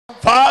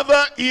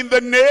Father, in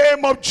the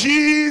name of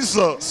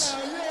Jesus,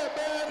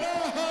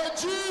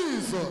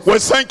 we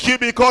thank you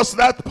because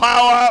that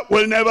power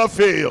will never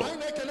fail.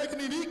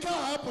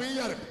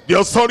 The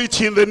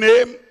authority in the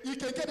name,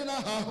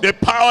 the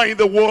power in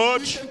the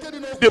word,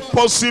 the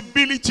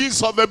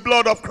possibilities of the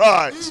blood of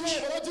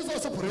Christ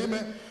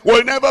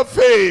will never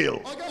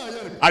fail.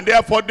 And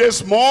therefore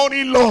this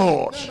morning,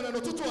 Lord,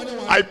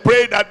 I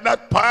pray that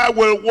that power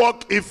will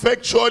work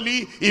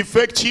effectively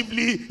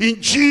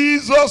in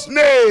Jesus'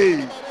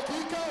 name.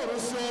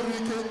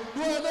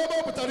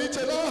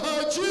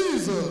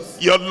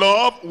 Your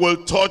love will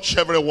touch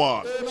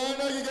everyone.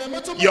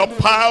 Your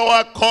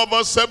power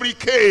covers every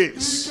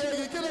case.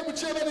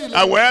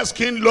 And we're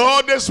asking,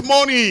 Lord, this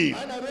morning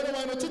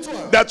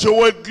that you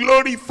will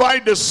glorify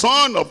the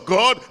Son of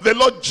God, the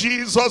Lord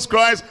Jesus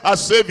Christ, our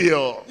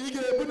Savior.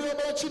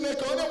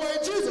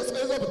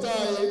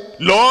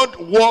 Lord,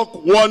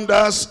 work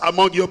wonders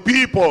among your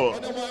people.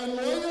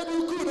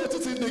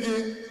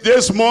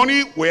 This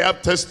morning we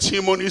have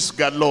testimonies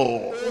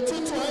galore.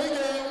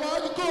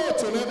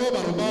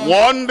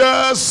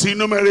 Wonders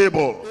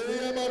innumerable.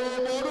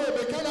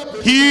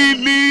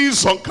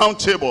 Healings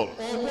uncountable.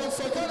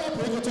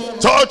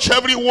 Touch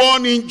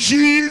everyone in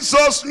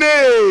Jesus'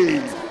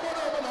 name.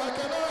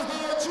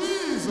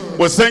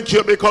 We thank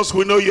you because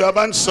we know you have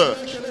answered.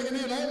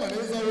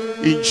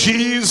 In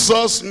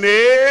Jesus'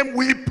 name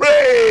we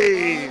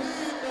pray.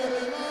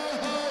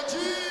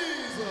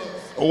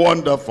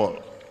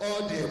 Wonderful.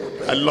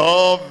 I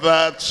love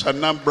that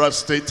Anambra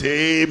State.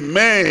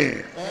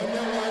 Amen.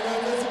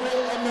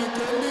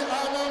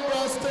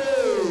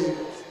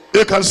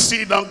 You can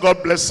sit down.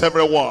 God bless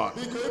everyone.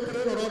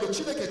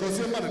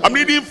 I'm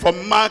reading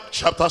from Mark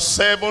chapter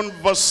 7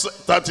 verse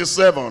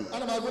 37.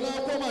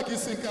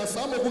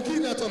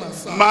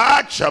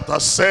 Mark chapter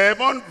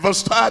 7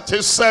 verse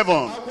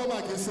 37.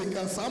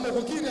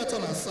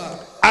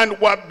 And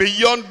were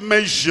beyond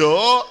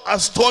measure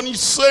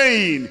astonished,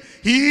 saying,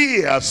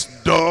 He has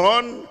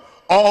done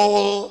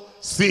all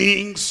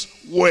things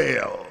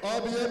well.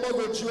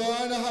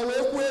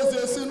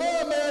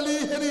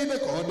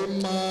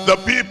 The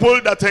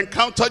people that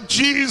encountered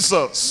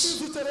Jesus,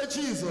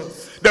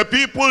 the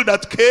people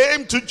that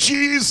came to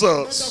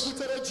Jesus,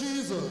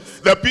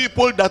 the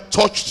people that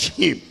touched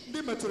him,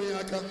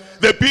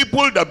 the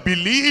people that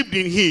believed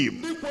in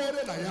him,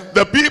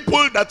 the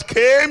people that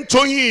came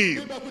to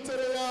him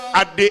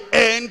at the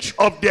end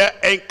of their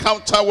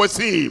encounter with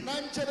him.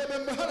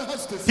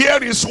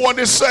 Here is what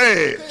they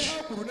said.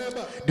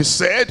 They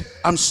said,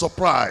 I'm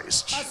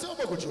surprised.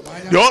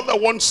 The other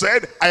one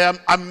said, I am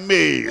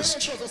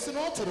amazed.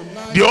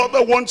 The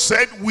other one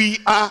said, we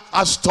are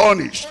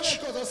astonished.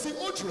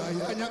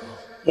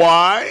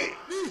 Why?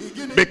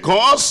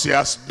 Because he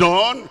has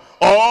done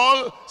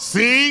all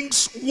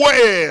things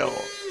well.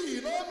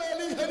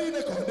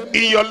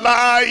 In your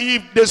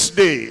life this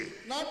day,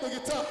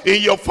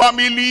 in your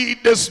family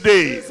this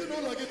day,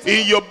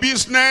 in your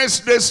business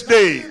this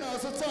day,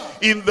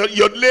 in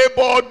your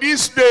labor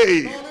this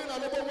day,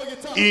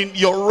 in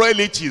your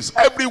relatives,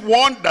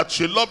 everyone that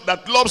you love,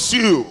 that loves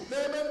you,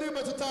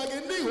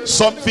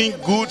 something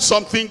good,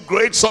 something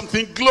great,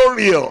 something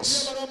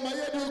glorious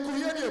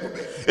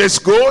is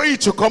going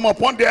to come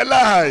upon their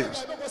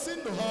lives,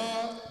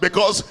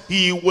 because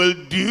he will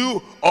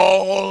do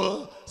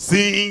all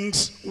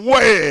things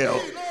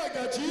well.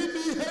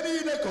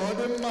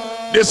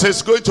 This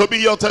is going to be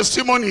your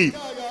testimony.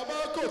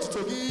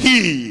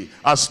 He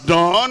has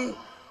done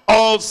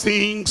all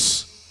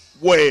things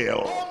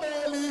well.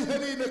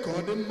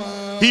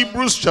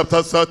 Hebrews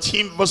chapter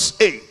 13 verse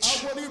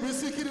 8.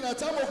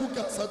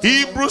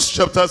 Hebrews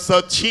chapter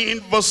 13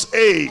 verse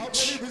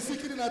 8.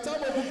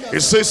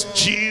 It says,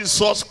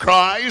 Jesus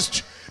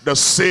Christ the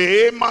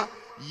same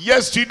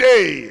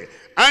yesterday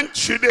and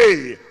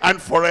today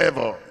and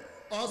forever.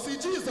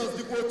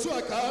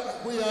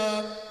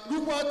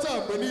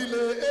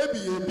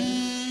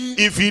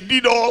 If he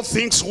did all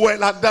things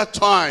well at that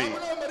time,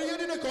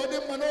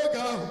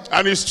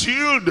 and is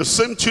still the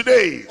same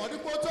today,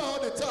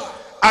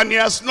 and he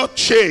has not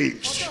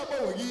changed,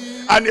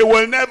 and he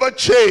will never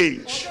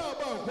change,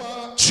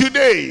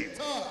 today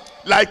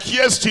like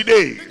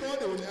yesterday,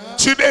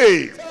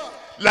 today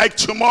like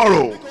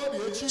tomorrow,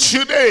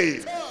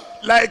 today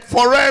like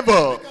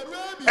forever,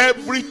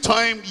 every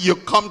time you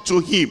come to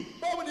him,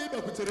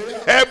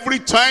 every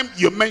time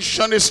you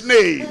mention his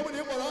name,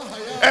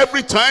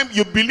 every time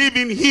you believe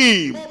in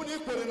him,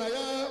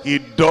 he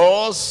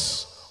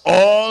does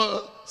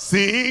all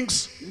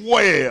things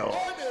well.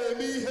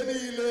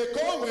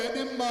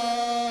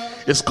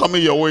 It's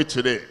coming your way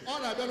today.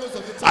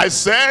 I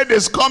said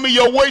it's coming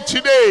your way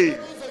today.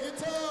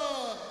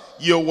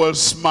 You will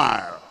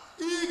smile.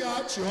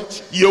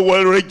 You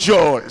will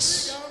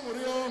rejoice.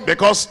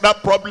 Because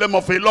that problem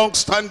of a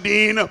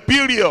long-standing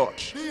period,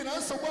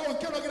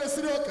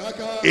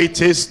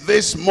 it is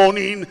this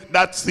morning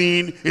that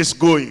thing is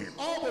going.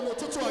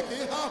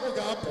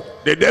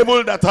 The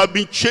devil that have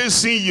been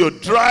chasing you,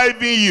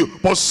 driving you,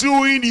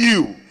 pursuing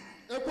you,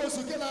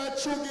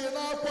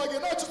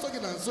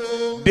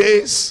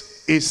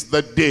 this is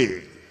the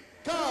day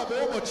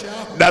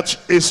that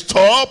a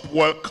stop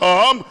will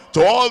come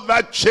to all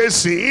that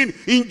chasing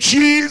in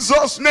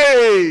Jesus'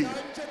 name.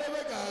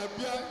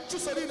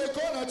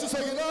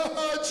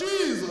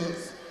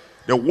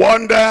 The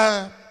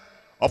wonder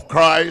of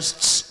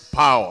Christ's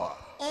power.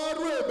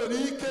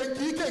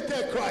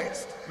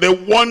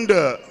 The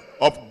wonder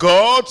of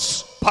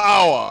God's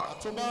power.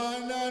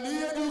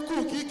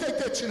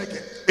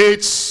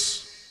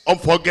 It's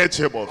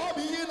unforgettable.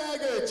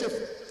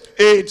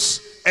 It's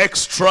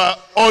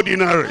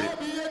extraordinary.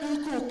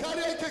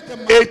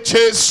 It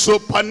is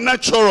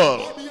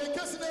supernatural.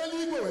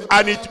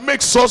 And it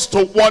makes us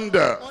to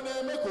wonder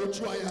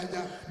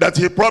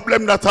that a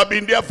problem that has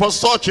been there for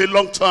such a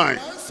long time,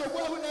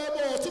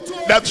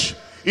 that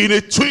in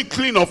a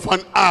twinkling of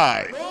an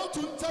eye,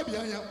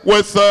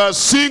 with a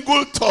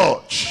single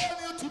touch,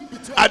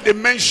 at the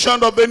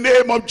mention of the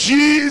name of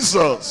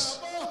Jesus,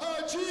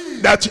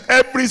 that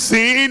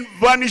everything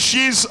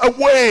vanishes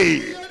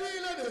away.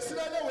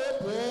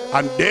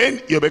 And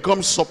then you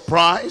become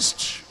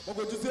surprised,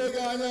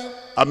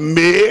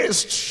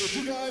 amazed,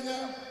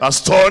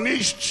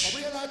 astonished.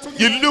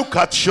 You look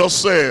at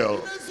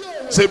yourself,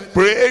 say,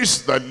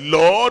 praise the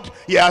Lord,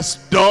 he has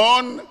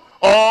done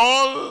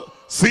all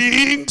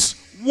things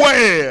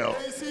well.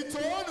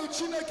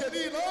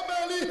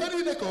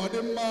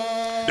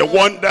 The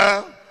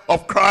wonder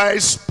of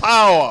Christ's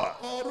power.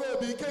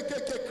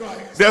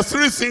 There are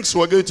three things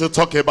we're going to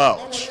talk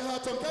about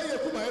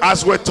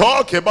as we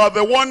talk about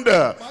the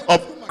wonder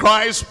of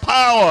Christ's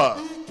power.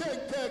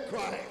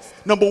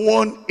 Number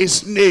one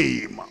is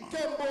name.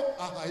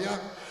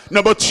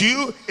 Number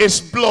two is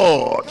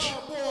blood.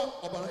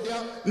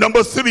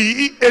 Number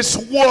three is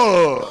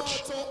word.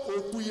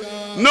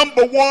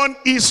 Number one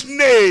is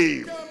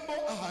name.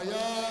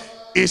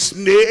 His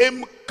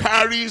name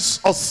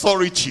carries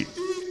authority.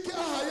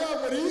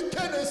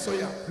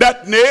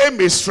 That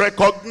name is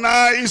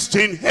recognized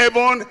in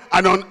heaven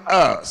and on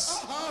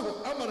earth.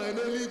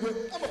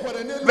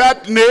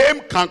 That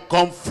name can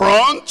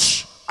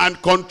confront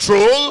and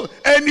control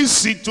any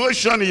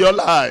situation in your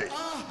life.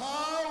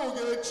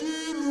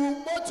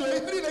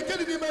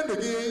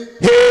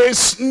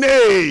 His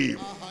name.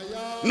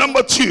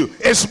 Number two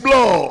is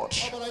blood.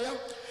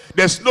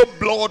 There's no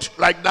blood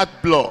like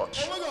that blood.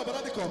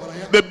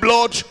 The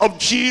blood of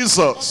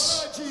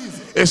Jesus.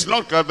 It's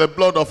not like the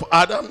blood of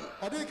Adam,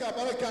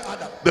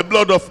 the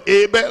blood of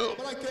Abel,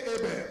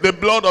 the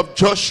blood of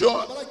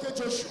Joshua,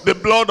 the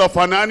blood of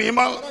an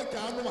animal,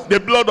 the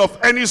blood of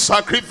any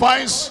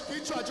sacrifice.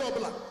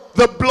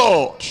 The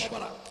blood,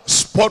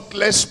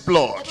 spotless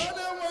blood,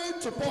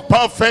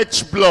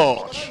 perfect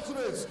blood,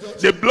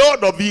 the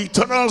blood of the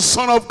eternal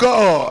Son of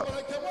God,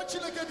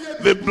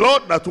 the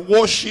blood that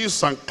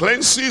washes and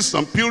cleanses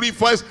and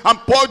purifies and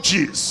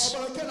purges,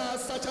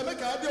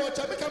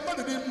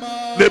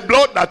 the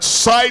blood that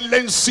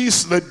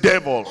silences the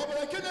devil.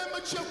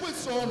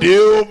 They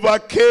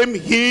overcame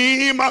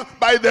him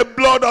by the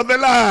blood of the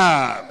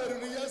Lamb.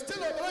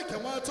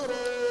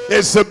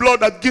 It's the blood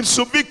that gives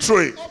you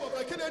victory,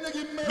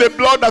 the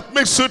blood that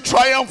makes you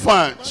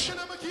triumphant.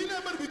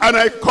 And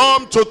I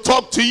come to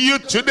talk to you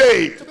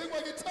today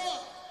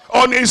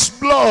on his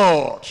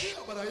blood.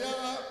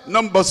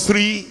 Number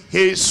three,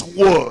 his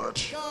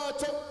word.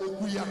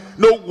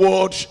 No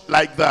word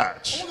like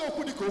that.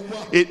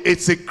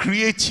 It's a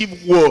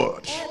creative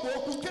word.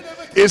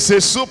 It's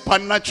a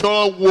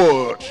supernatural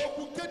word.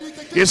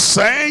 He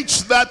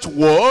sends that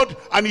word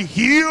and he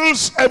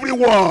heals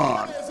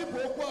everyone.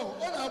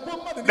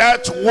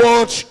 That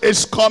word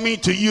is coming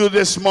to you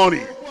this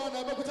morning.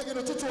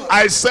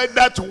 I said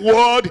that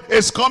word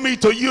is coming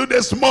to you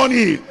this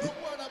morning.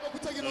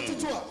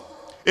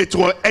 It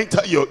will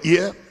enter your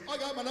ear,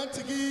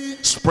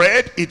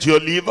 spread into your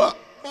liver,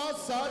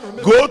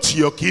 go to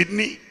your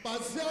kidney,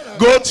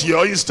 go to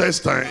your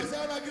intestine,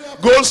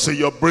 goes to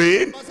your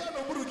brain.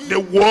 The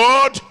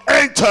word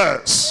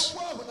enters.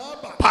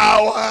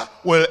 Power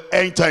will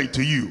enter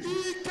into you.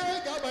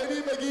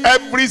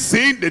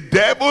 Everything the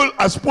devil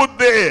has put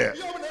there,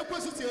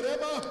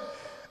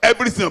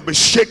 everything will be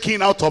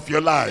shaken out of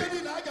your life.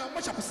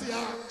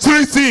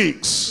 Three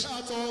things.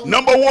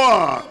 Number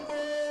one,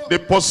 the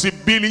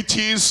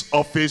possibilities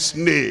of his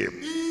name.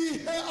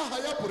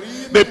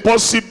 The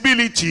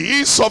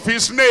possibilities of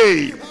his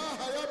name.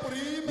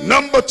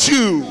 Number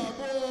two,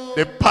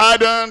 the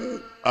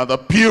pardon and the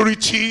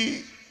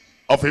purity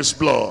of his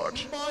blood.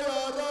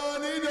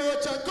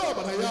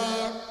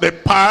 The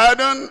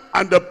pardon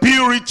and the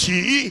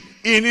purity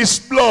in his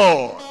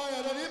blood.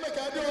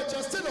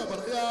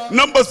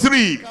 Number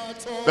three,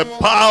 the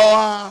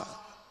power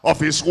of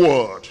his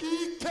word.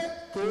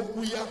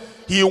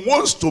 He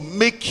wants to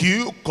make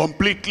you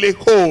completely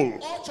whole.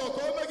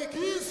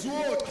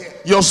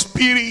 Your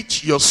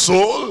spirit, your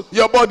soul,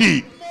 your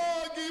body.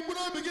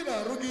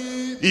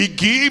 He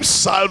gives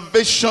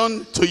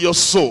salvation to your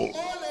soul,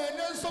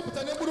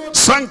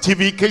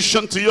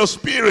 sanctification to your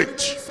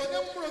spirit,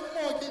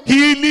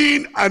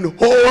 healing and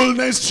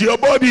wholeness to your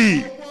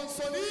body.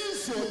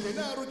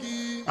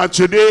 And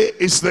today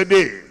is the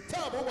day.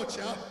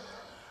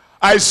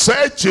 I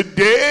said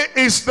today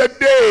is the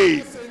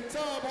day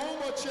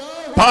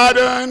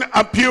pardon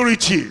and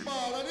purity,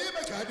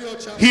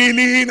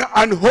 healing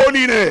and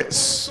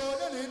holiness,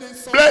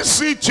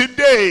 blessing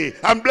today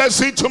and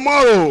blessing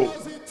tomorrow,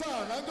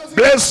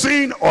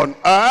 blessing on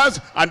earth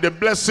and the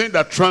blessing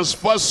that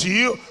transfers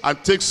you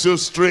and takes you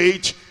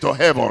straight to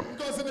heaven.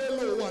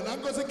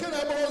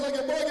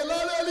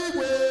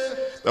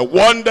 The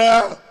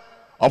wonder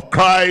of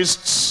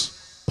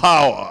Christ's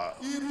power.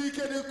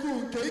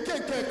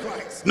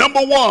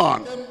 Number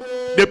one,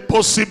 the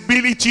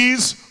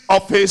possibilities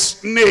of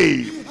his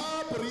name.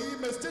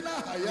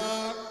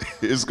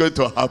 It's going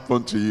to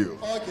happen to you.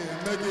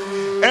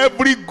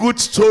 Every good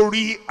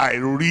story I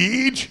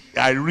read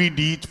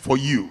it for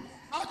you.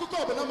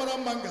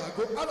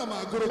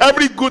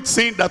 Every good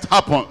thing that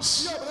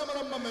happens,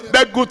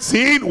 that good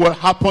thing will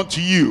happen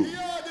to you.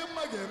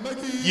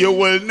 You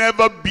will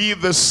never be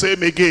the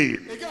same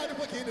again.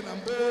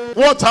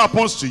 What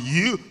happens to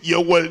you, you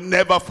will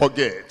never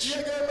forget.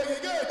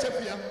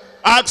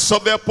 Acts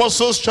of the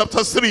Apostles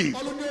chapter 3.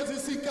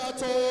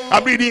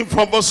 I'm reading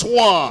from verse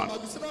 1.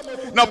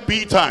 Now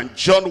Peter and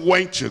John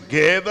went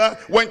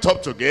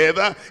up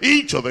together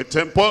into the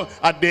temple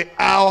at the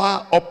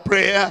hour of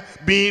prayer,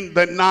 being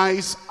the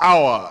ninth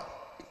hour.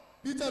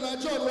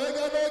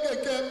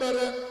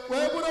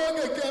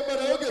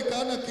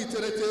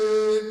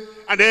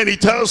 And then he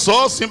tells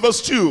us in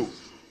verse 2,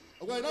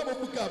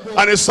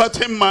 and a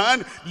certain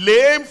man,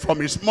 lame from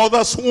his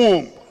mother's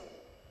womb.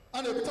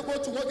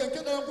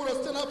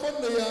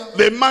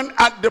 The man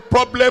had the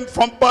problem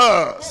from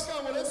birth.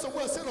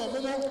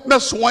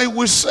 That's why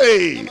we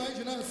say,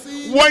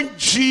 when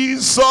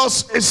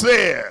Jesus is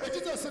there,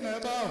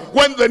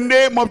 when the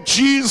name of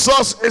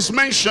Jesus is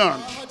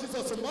mentioned,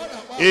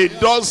 it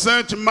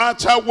doesn't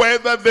matter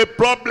whether the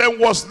problem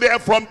was there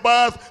from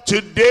birth.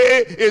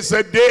 Today is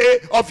the day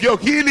of your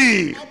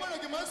healing.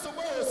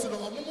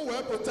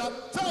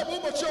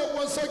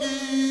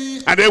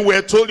 And then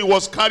we're told he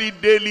was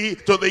carried daily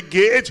to the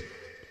gate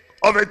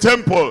of the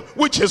temple,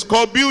 which is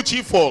called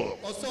Beautiful,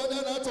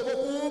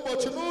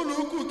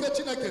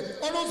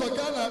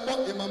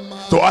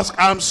 to ask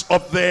alms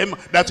of them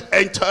that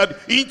entered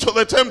into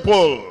the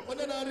temple.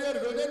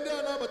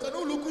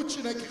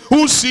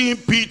 Who, seeing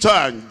Peter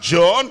and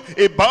John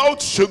about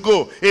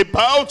to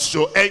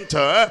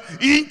enter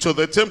into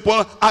the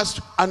temple, asked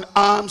an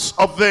alms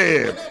of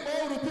them.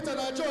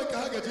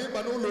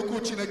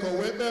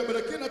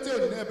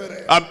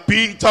 And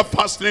Peter,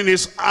 fastening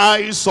his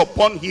eyes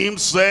upon him,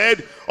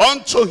 said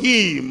unto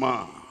him,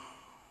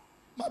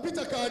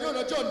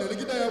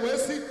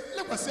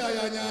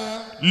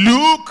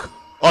 look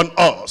on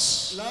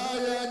us.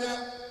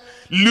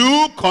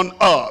 Look on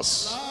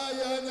us.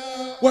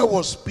 Why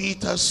was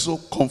Peter so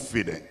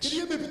confident?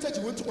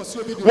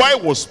 Why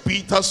was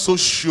Peter so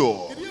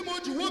sure?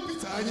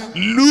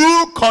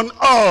 Look on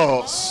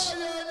us.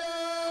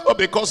 Oh,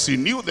 because he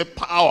knew the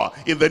power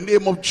in the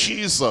name of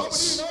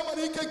Jesus.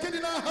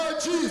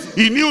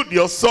 He knew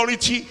the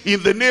authority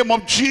in the name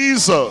of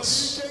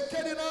Jesus.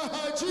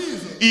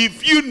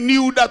 If you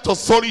knew that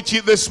authority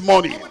this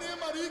morning,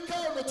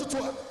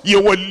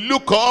 you will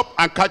look up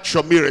and catch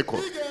your miracle.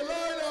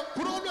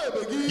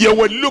 You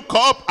will look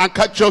up and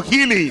catch your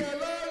healing.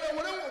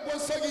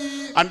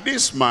 And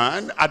this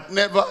man had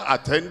never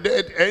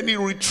attended any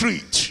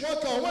retreat,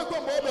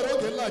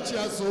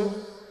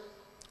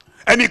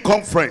 any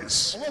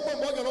conference,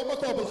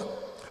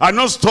 and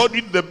not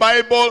studied the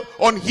Bible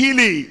on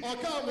healing.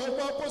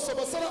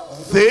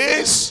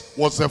 This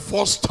was the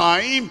first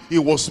time he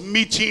was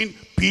meeting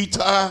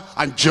Peter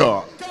and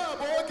John.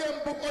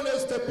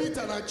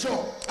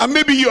 And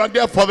maybe you are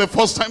there for the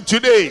first time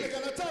today.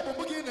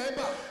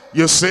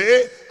 You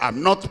say,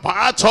 I'm not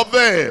part of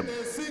them.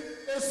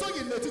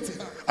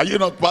 Are you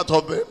not part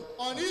of them?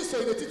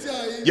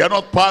 You are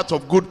not part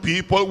of good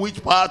people.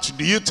 Which part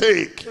do you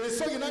take?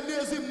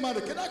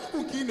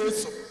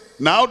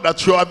 Now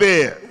that you are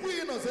there,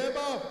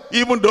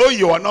 even though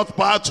you are not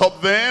part of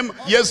them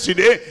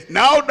yesterday,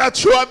 now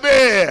that you are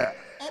there,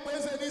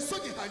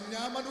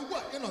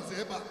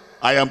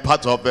 I am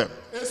part of them.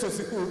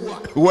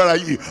 Where are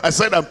you? I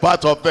said I'm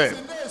part of them.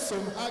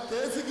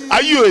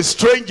 Are you a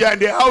stranger in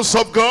the house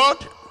of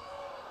God?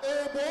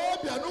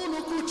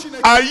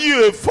 Are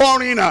you a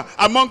foreigner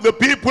among the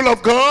people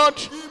of God?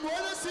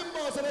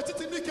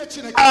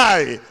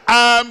 I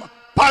am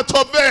part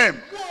of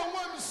them.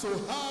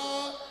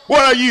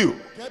 Where are you?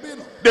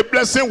 The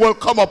blessing will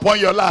come upon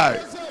your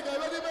life.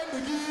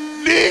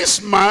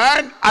 This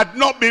man had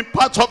not been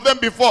part of them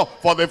before.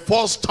 For the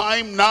first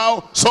time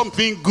now,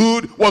 something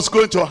good was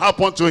going to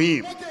happen to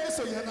him.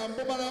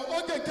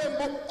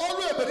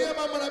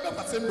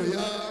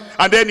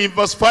 And then in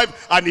verse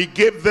 5, and he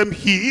gave them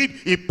heed,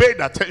 he paid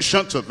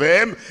attention to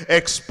them,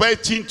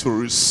 expecting to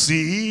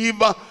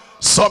receive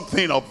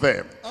something of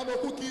them.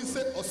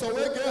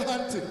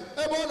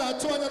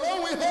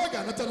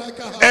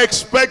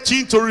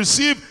 Expecting to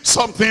receive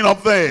something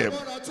of them.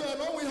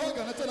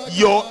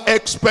 Your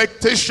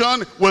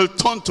expectation will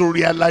turn to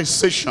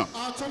realization.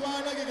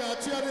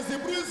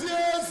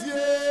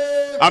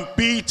 And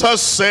Peter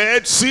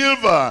said,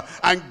 silver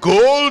and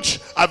gold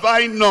have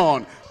I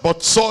none,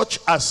 but such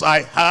as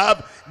I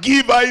have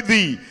give I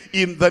thee,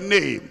 in the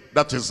name.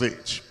 That is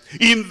it.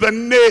 In the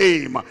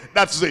name.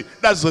 That's it.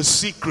 That's the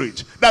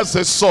secret. That's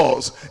the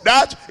source.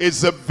 That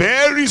is a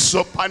very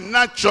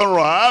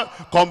supernatural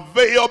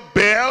conveyor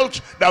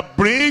belt that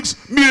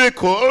brings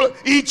miracle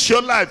into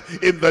your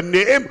life. In the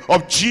name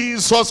of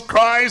Jesus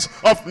Christ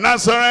of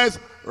Nazareth,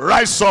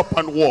 rise up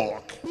and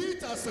walk.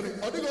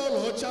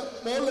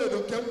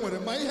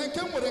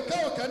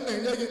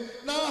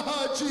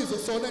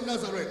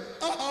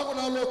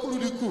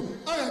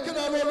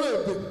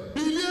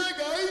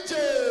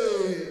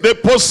 The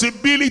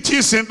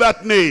possibilities in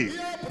that name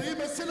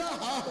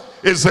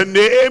is a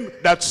name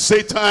that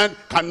Satan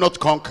cannot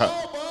conquer.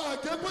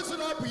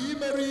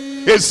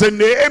 It's a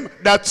name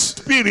that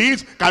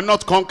spirit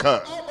cannot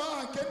conquer.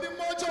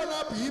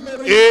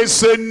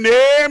 It's a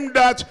name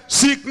that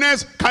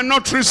sickness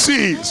cannot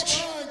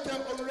resist.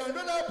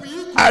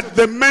 At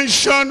the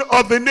mention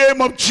of the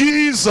name of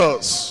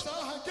Jesus,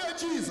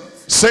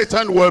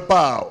 Satan will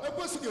bow.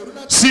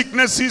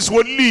 Sicknesses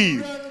will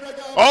leave.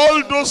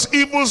 All those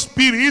evil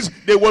spirits,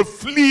 they will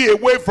flee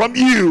away from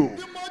you.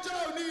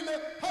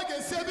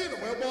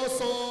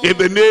 In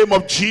the name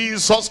of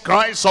Jesus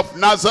Christ of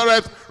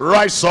Nazareth,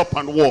 rise up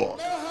and walk.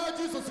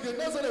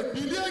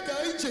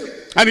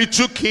 And he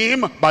took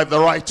him by the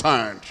right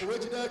hand.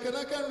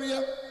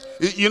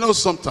 You know,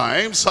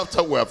 sometimes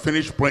after we have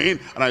finished praying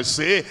and I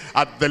say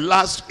at the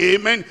last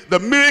amen, the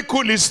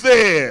miracle is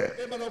there.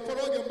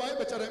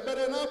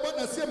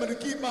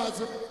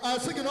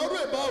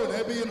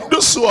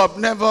 Those who have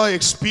never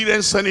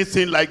experienced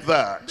anything like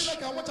that,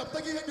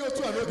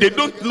 they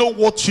don't know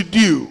what to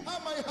do.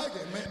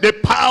 The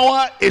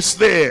power is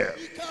there.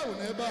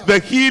 The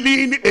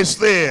healing is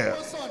there.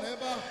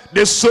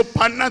 The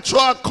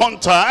supernatural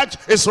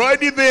contact is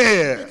already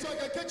there.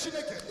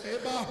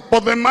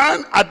 But the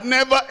man had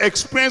never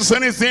experienced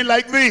anything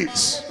like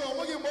this.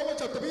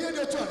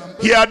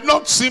 He had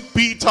not seen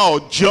Peter or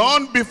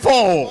John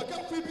before.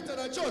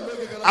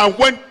 And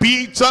when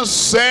Peter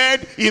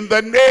said, in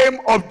the name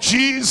of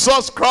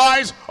Jesus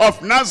Christ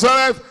of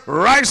Nazareth,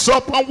 rise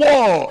up and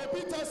walk,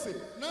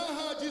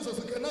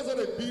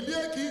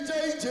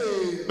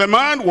 the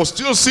man was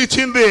still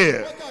sitting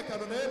there.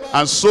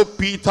 And so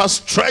Peter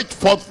stretched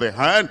forth the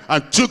hand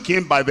and took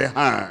him by the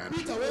hand.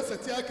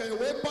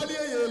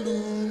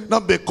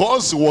 Not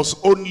because it was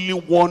only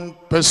one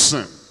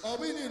person.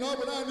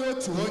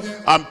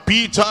 And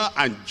Peter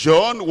and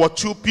John were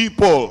two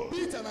people.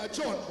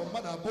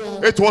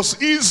 It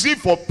was easy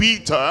for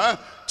Peter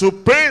to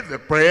pray the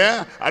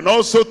prayer and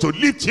also to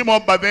lift him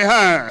up by the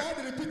hand.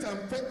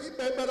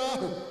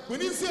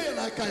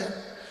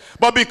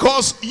 But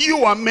because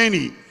you are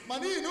many,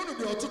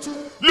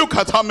 look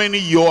at how many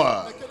you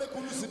are.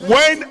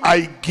 When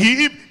I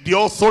give the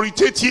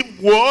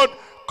authoritative word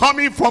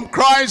coming from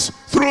Christ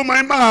through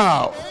my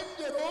mouth,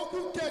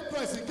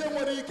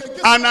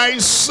 and I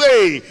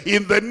say,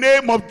 in the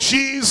name of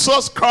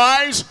Jesus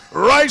Christ,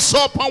 rise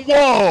up and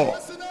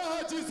walk.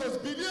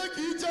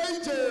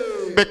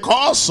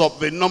 Because of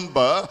the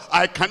number,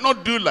 I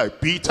cannot do like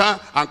Peter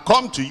and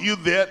come to you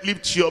there,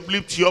 lift you up,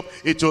 lift you up.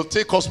 It will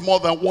take us more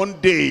than one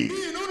day.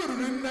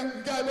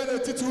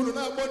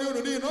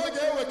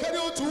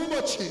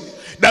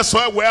 That's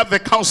why we have the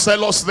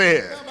counselors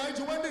there.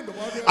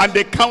 And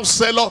the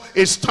counselor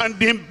is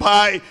standing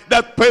by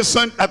that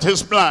person that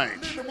is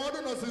blind.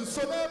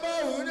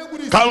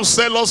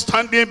 Counselor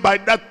standing by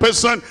that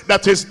person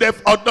that is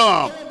deaf or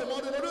dumb.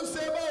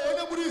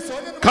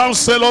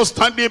 Counselor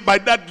standing by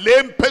that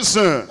lame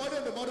person.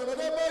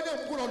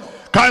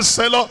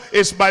 Counselor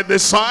is by the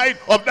side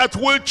of that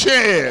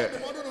wheelchair.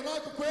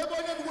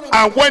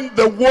 And when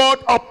the word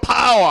of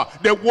power,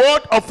 the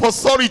word of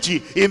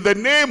authority in the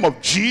name of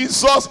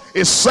Jesus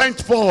is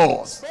sent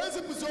forth,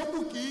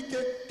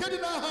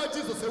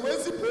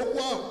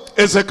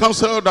 it's a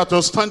counselor that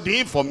was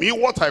standing for me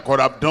what I could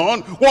have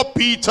done. What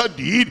Peter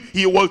did,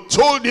 he will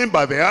told him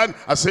by the hand.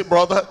 I say,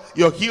 brother,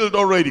 you're healed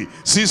already.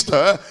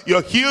 Sister,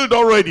 you're healed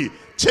already.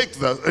 Take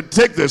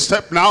the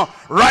step now.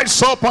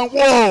 Rise up and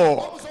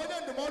walk.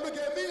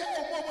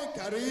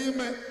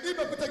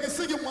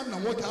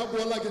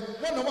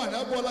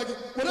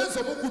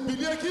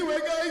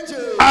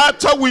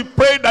 After we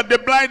pray that the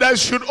blind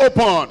eyes should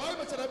open,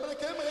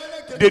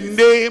 the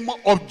name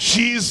of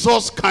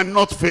Jesus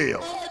cannot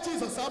fail.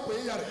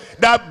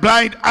 That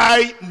blind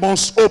eye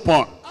must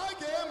open.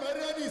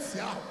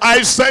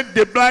 I said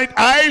the blind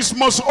eyes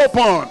must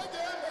open.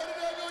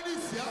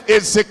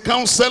 It's a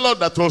counselor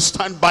that will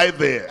stand by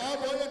there.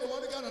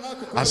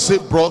 I say,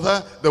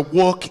 brother, the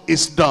work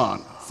is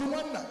done.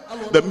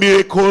 The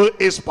miracle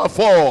is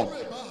performed.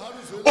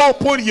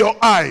 Open your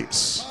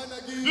eyes.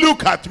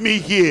 Look at me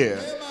here.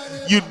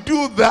 You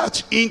do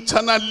that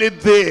internally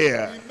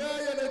there.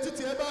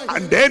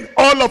 And then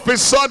all of a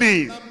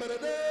sudden,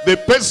 the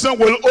person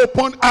will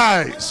open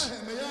eyes.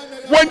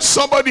 When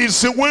somebody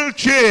is in a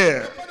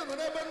wheelchair,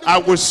 I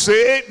will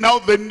say, now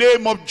the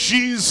name of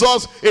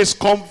Jesus is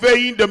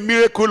conveying the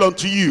miracle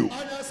unto you.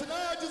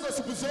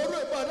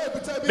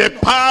 The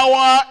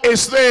power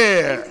is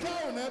there.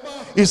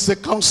 It's the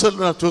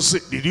counselor to say,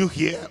 did you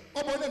hear?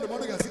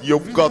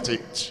 You've got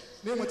it.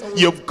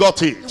 You've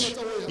got it.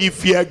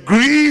 If he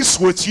agrees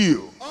with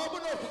you,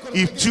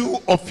 if two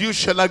of you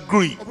shall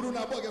agree,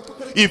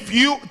 if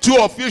two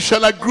of you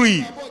shall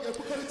agree,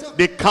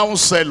 the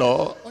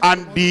counselor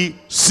and the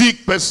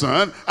sick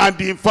person and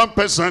the infirm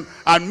person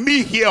and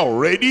me here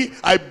already,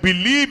 I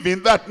believe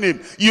in that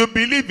name. You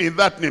believe in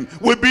that name.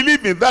 We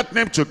believe in that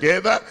name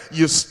together.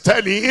 You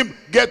tell him,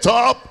 get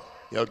up,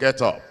 he'll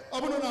get up.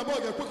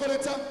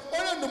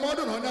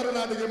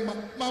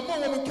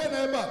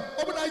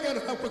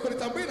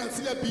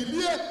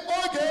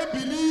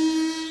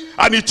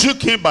 And he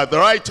took him by the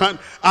right hand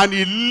and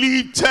he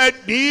lifted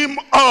him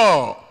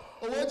up.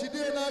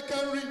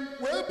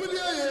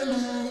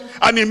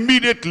 And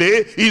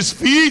immediately his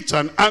feet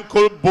and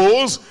ankle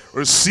bones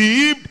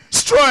received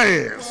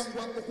strength.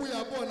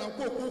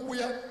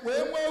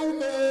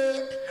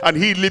 And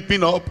he,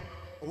 leaping up,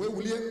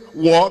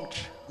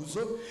 walked,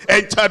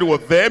 entered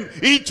with them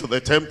into the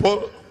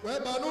temple,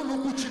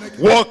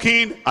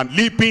 walking and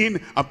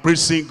leaping and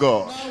praising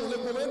God.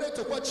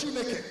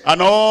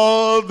 And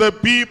all the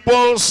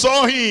people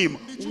saw him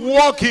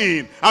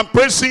walking and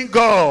praising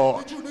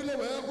God.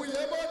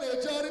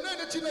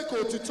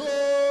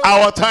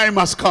 Our time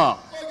has come.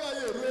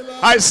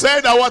 I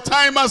said our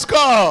time has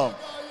come.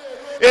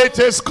 It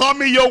is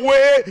coming your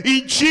way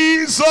in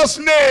Jesus'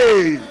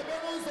 name.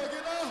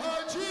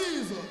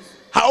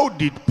 How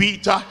did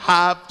Peter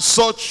have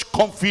such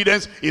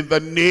confidence in the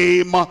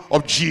name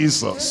of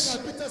Jesus?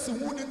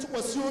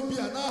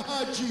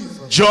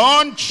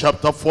 John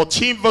chapter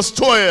 14 verse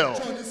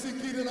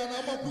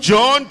 12.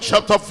 John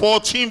chapter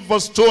 14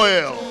 verse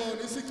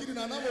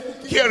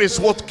 12. Here is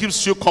what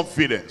gives you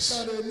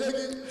confidence.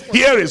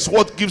 Here is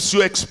what gives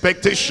you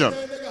expectation.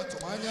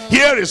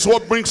 Here is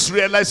what brings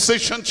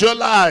realization to your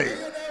life.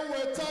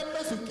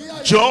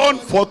 John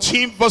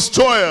 14 verse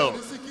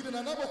 12.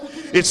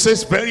 It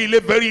says, verily,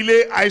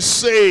 verily, I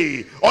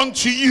say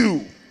unto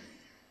you,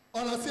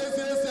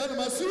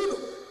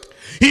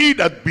 he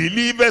that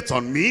believeth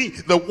on me,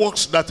 the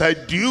works that I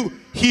do,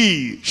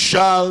 he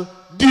shall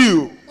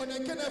do.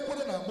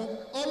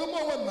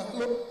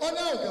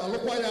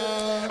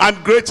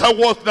 And greater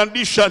work than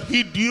this shall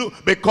he do,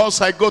 because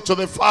I go to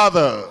the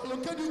Father.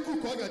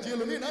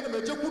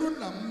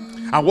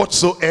 And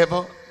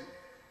whatsoever,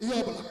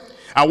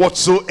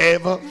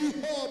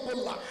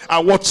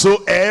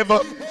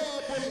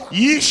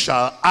 ye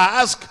shall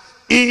ask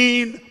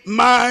in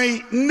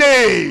my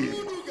name.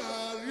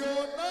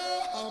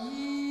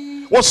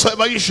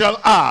 Whatsoever ye shall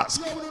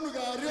ask,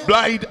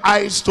 blind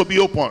eyes to be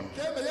opened.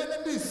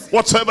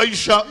 Whatsoever ye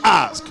shall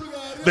ask,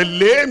 the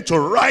lame to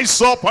rise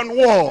up and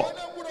walk.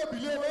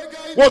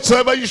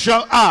 Whatsoever you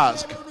shall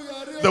ask,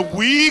 the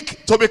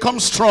weak to become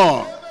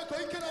strong.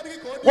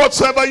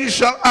 Whatsoever you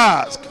shall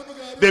ask,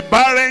 the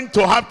barren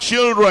to have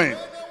children.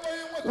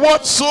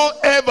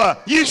 Whatsoever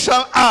you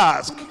shall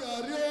ask,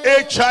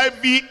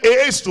 HIV,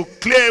 AIDS to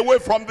clear away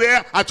from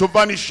there and to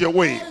vanish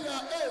away.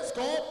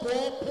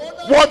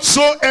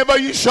 Whatsoever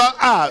you shall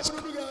ask,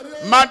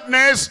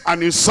 madness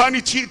and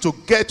insanity to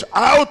get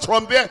out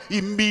from there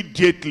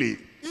immediately.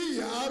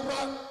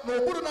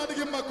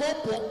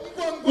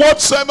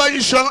 Whatsoever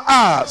you shall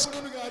ask,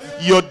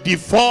 your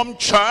deformed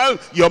child,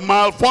 your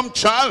malformed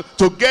child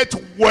to get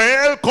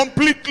well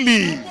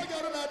completely.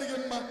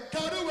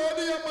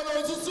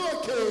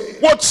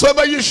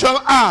 Whatsoever you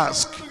shall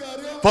ask,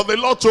 for the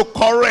Lord to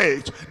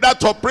correct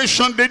that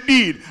operation they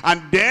did,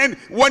 and then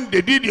when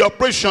they did the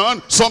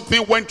operation,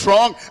 something went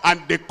wrong,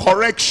 and the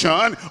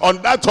correction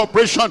on that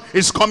operation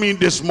is coming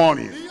this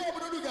morning.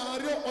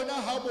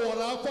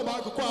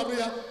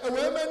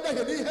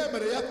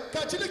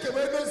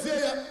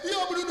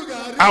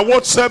 And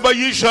whatsoever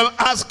you shall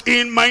ask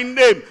in my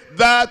name,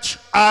 that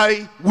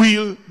I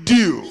will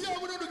do.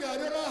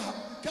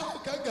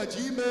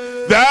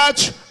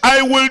 That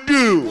I will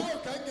do.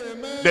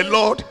 The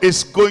Lord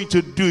is going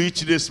to do it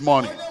this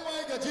morning.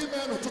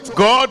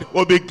 God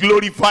will be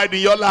glorified in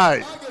your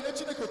life.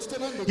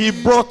 He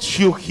brought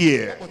you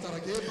here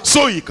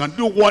so he can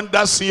do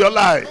wonders in your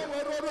life.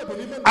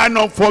 An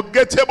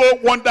unforgettable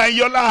wonder in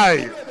your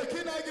life.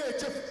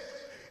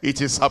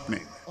 It is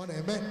happening.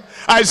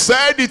 I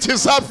said it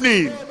is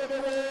happening.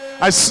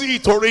 I see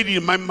it already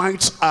in my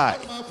mind's eye.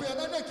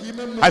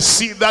 I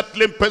see that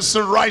lame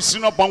person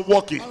rising up and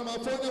walking.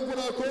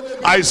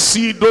 I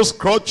see those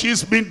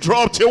crutches being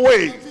dropped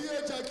away.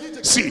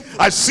 See,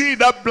 I see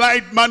that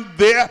blind man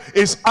there,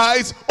 his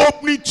eyes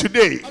opening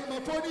today.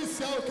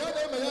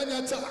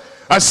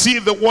 I see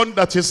the one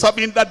that is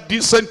having that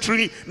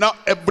dysentery. Now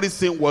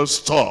everything will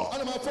stop.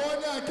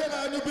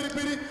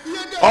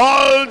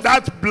 All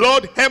that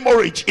blood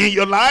hemorrhage in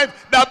your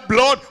life, that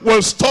blood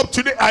will stop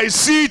today. I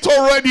see it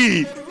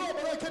already.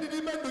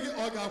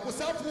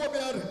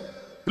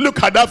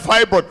 Look at that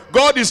fibroid.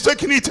 God is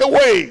taking it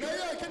away.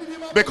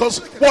 Because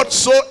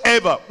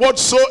whatsoever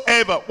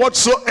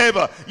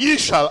ye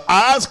shall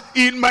ask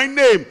in my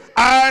name,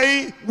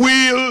 I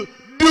will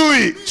do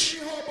it.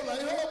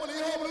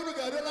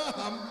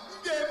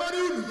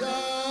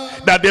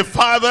 that the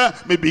Father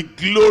may be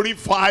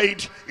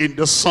glorified in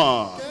the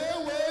Son.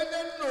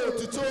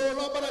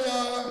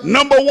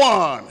 Number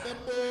one,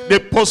 the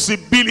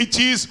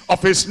possibilities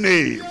of his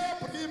name.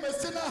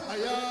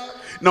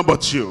 Number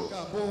two,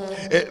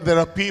 there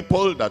are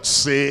people that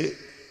say,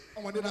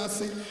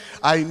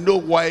 I know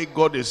why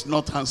God is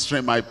not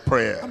answering my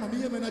prayer.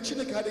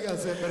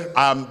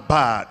 I'm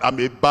bad. I'm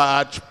a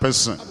bad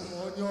person.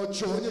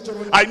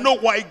 I know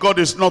why God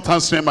is not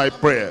answering my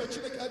prayer.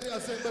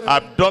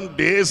 I've done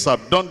this,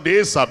 I've done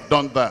this, I've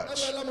done that.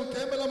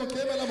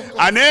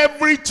 And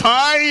every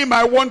time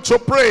I want to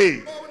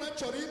pray,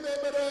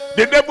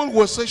 the devil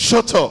will say,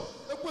 shut up.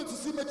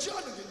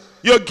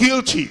 You're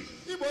guilty.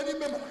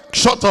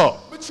 Shut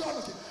up.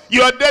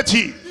 You are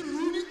dirty.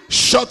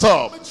 Shut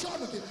up.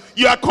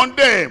 You are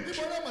condemned.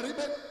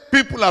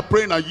 People are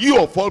praying, and you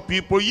of all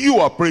people, you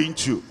are praying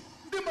too.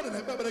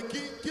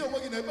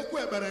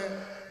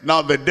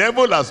 Now the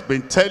devil has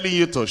been telling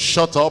you to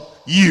shut up.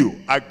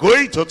 You are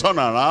going to turn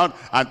around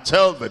and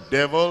tell the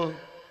devil,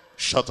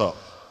 shut up.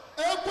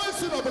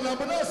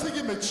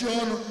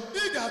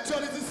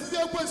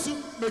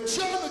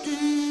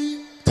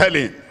 Tell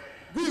him.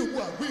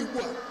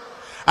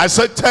 I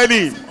said tell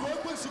him.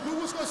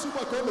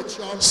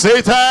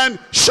 Satan,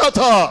 shut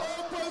up.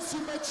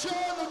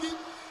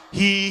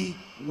 He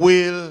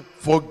will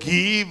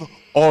forgive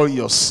all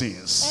your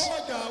sins.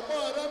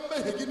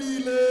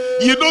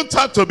 You don't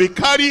have to be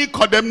carrying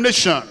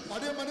condemnation,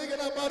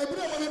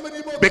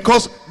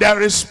 because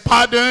there is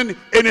pardon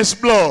in his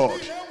blood.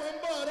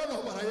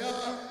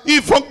 He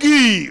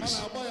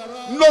forgives.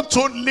 Not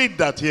only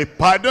that he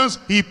pardons,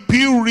 he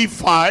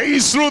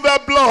purifies through the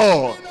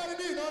blood.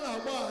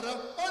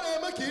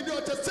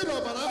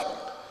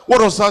 What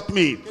does that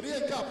mean?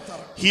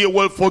 He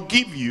will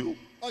forgive you.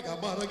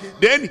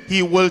 Then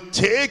he will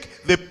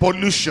take the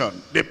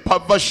pollution, the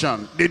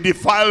perversion, the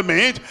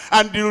defilement,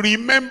 and the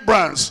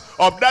remembrance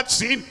of that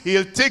sin.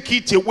 He'll take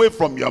it away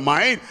from your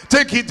mind,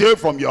 take it away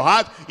from your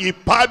heart. He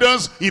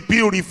pardons, he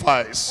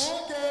purifies.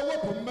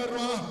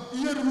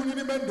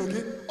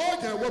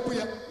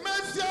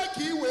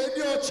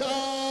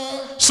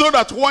 So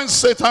that when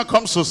Satan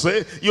comes to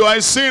say, you are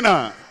a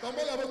sinner,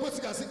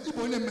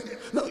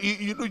 no,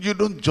 you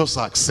don't just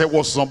accept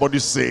what somebody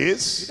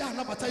says.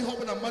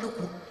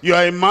 You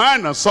are a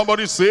man and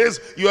somebody says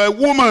you are a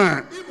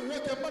woman.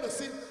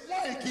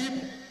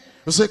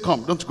 You say,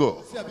 come, don't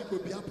go.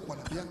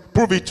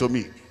 Prove it to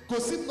me.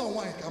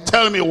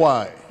 Tell me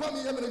why.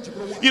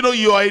 You know,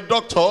 you are a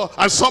doctor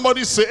and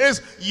somebody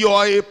says you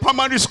are a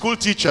primary school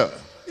teacher.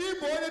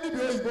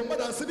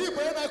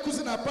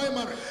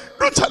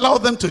 Don't allow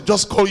them to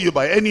just call you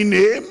by any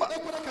name.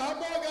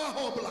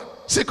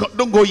 Say,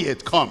 don't go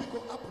yet, come.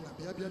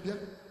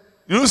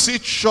 You don't see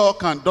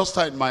chalk and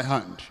duster in my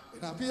hand.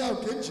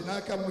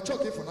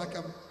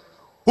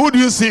 Who do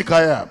you think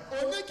I am?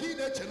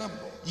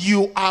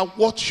 You are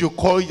what you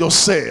call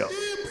yourself.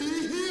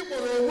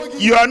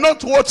 You are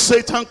not what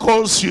Satan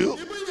calls you.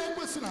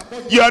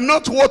 You are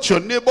not what your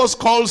neighbors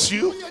calls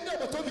you.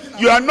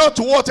 You are not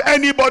what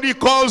anybody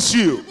calls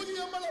you.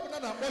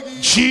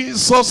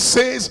 Jesus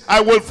says,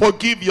 I will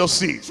forgive your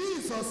sins.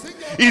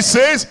 He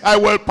says, I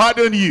will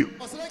pardon you.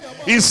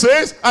 He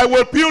says, I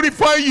will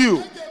purify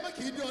you.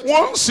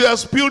 Once he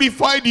has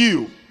purified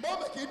you,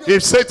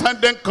 if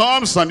Satan then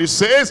comes and he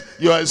says,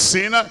 you are a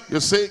sinner, you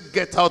say,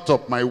 get out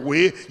of my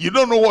way. You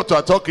don't know what you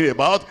are talking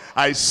about.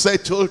 I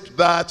settled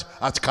that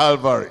at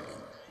Calvary.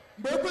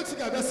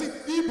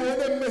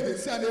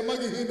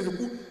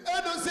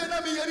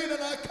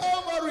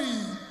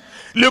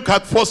 Look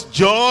at 1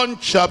 John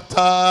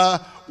chapter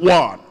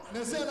 1.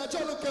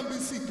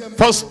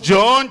 1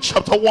 John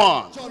chapter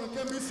 1.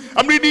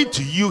 I'm reading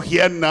to you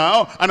here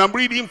now, and I'm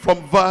reading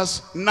from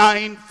verse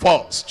 9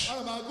 first.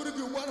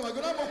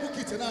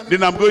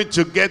 Then I'm going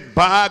to get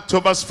back to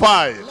verse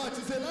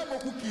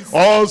 5.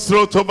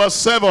 Also to verse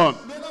 7.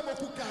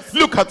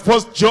 Look at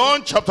 1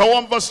 John chapter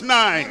 1 verse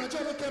 9.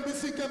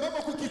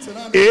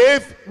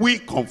 If we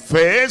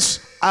confess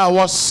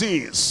our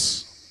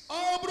sins,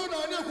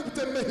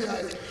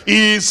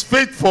 he is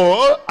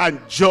faithful and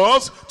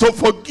just to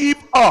forgive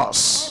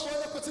us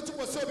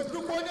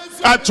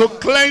and to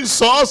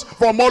cleanse us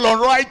from all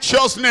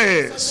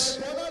unrighteousness.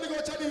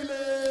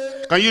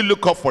 Can you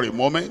look up for a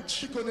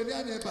moment?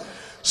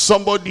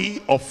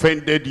 Somebody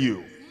offended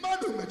you,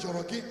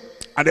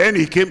 and then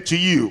he came to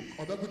you.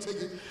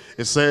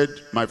 He said,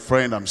 my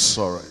friend, I'm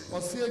sorry.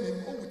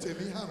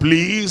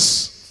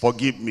 Please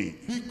forgive me.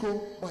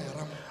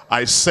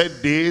 I said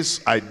this,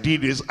 I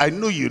did this. I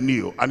know you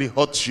knew, and it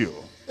hurt you.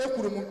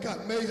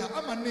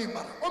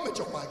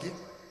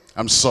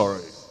 I'm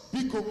sorry.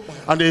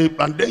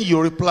 And then you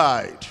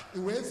replied,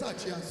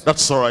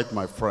 that's all right,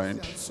 my friend.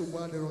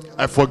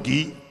 I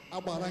forgive.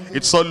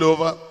 It's all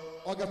over.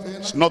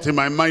 It's not in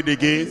my mind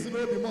again.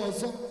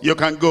 You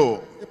can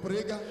go.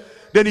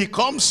 Then he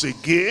comes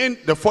again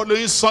the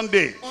following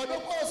Sunday.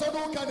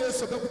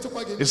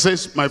 He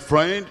says, my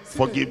friend,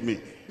 forgive me.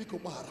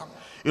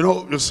 You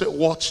know, you say,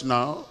 what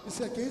now?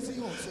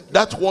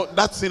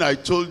 That thing I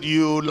told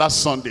you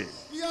last Sunday.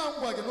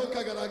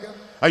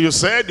 And you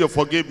said you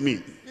forgive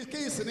me.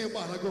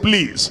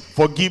 Please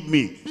forgive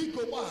me.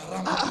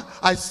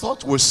 I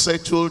thought we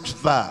settled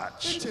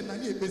that.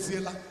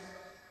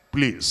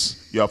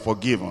 Please, you are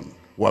forgiven.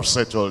 We have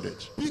settled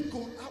it.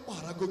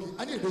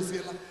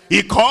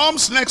 He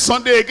comes next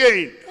Sunday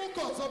again.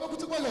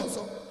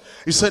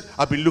 He said,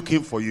 I've been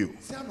looking for you.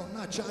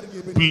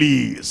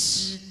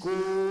 Please.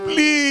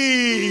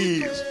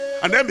 Please.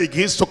 And then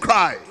begins to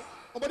cry.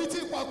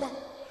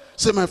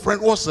 Say, my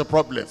friend, what's the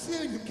problem?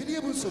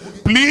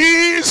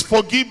 Please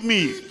forgive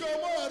me.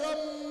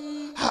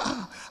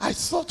 I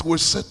thought we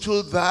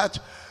settled that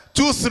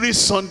 2-3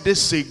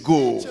 Sundays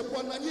ago.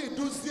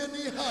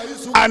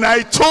 And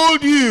I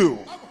told you,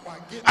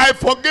 I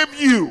forgive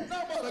you.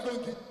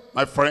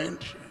 My friend,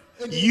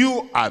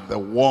 you are the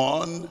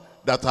one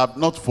that have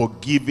not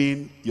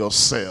forgiven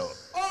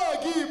yourself.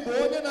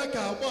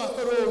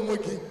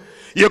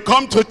 You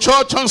come to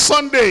church on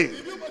Sunday.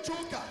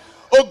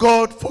 Oh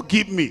God,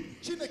 forgive me.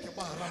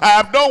 I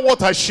have done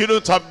what I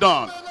shouldn't have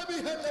done.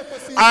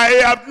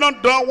 I have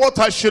not done what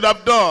I should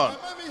have done.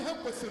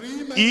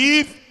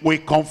 If we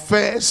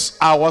confess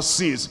our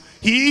sins,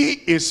 he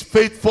is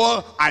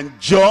faithful and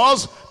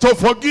just to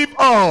forgive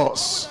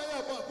us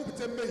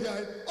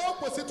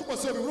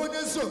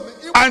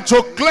and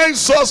to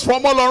cleanse us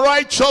from all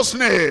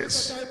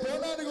unrighteousness.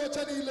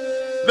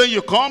 Then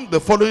you come the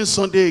following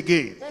Sunday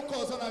again.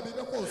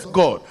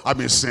 God, I'm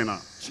a sinner.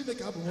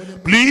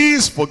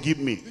 Please forgive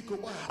me.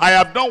 I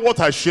have done what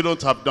I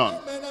shouldn't have done.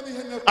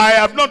 I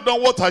have not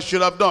done what I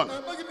should have done.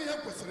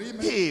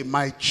 Hey,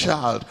 my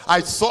child,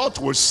 I thought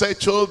we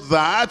settled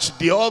that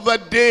the other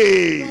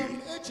day.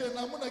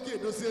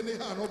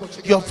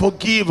 You're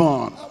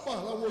forgiven.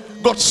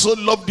 God so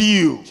loved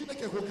you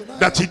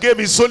that he gave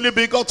his only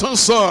begotten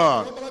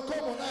son,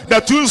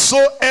 that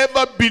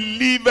whosoever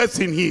believeth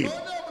in him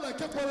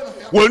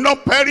will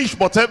not perish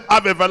but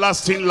have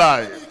everlasting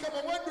life.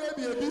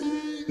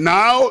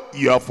 Now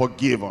you are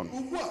forgiven.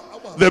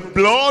 The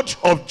blood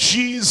of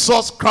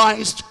Jesus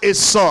Christ, his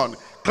son,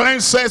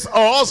 cleanses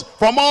us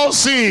from all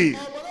sin.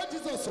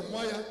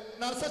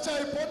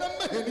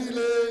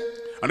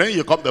 And then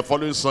you come the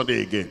following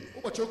Sunday again.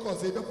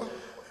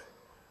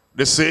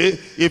 They say,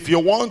 if you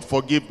want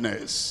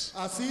forgiveness,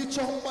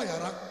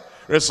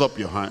 raise up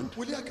your hand.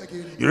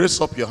 You raise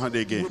up your hand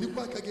again.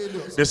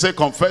 They say,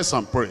 confess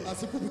and pray.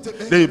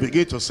 Then you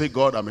begin to say,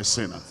 God, I'm a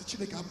sinner.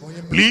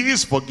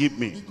 Please forgive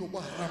me.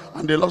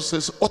 And the Lord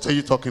says, what are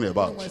you talking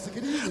about?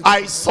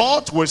 I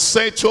thought we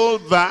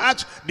settled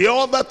that the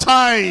other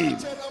time.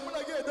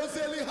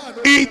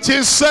 It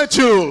is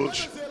settled.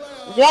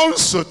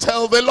 Once you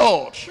tell the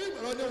Lord,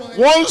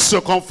 once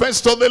you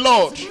confess to the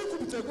Lord,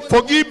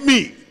 forgive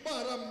me,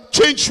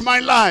 change my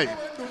life,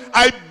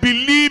 I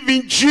believe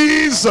in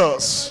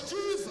Jesus,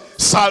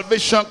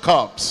 salvation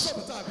comes,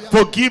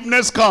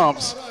 forgiveness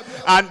comes,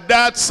 and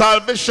that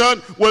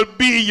salvation will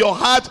be in your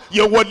heart.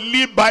 You will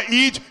live by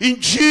it in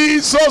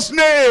Jesus'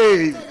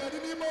 name.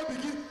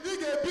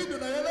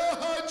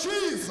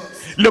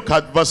 Look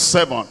at verse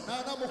 7.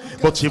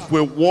 But if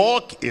we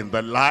walk in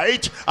the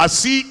light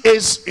as he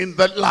is in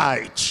the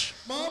light,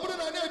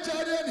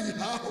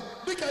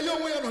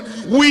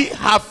 we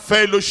have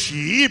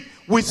fellowship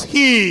with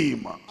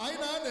him.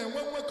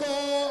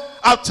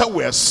 After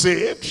we are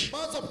saved,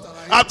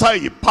 after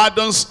he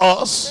pardons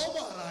us,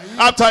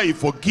 after he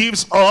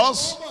forgives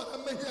us,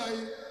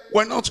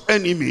 we're not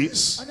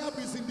enemies.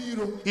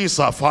 He's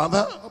our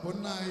Father.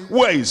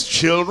 We're his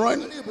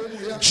children.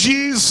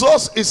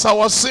 Jesus is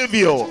our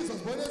Savior.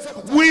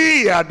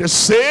 We are the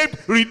saved,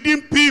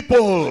 redeemed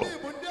people.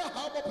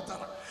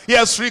 He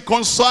has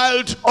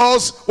reconciled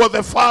us with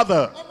the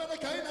Father.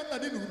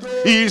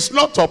 He is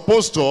not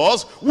opposed to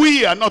us.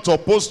 We are not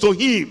opposed to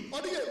him.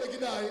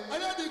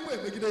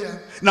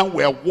 Now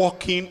we are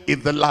walking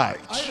in the light.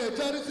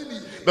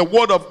 The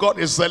word of God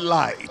is the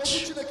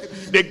light.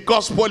 The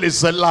gospel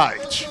is the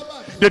light.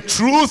 The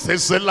truth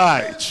is the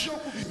light.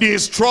 The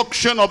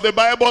instruction of the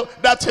Bible,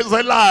 that is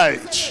the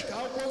light.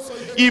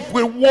 If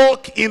we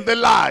walk in the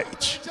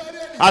light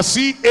as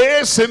he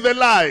is in the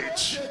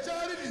light,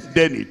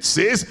 then it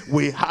says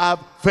we have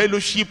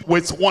fellowship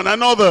with one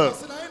another.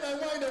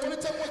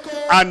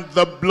 And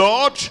the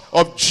blood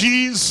of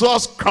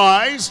Jesus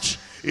Christ,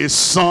 his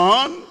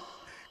son,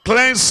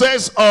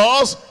 cleanses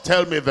us.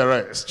 Tell me the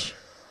rest.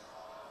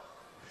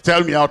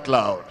 Tell me out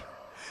loud.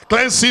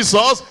 Cleanses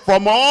us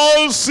from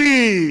all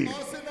sin.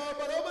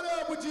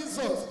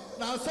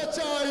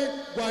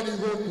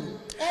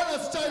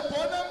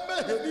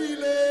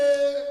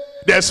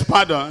 There's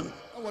pardon.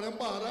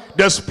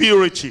 There's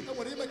purity.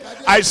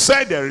 I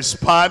said there is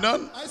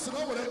pardon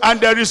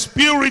and there is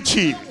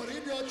purity.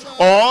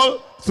 All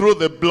through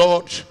the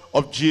blood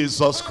of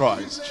Jesus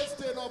Christ.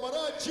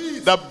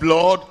 That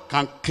blood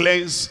can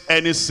cleanse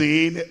any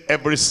sin,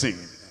 every sin.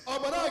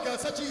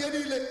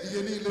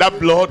 That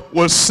blood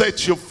will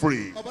set you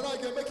free.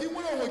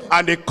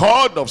 And the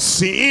cord of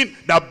sin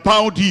that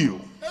bound you,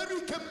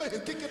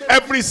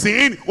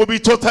 everything will be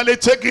totally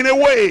taken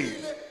away.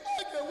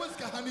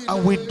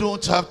 And we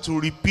don't have to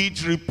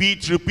repeat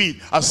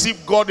as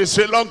if God is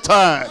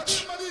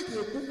reluctant.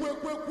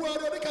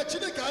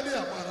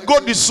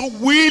 God is so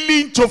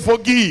willing to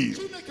forgive.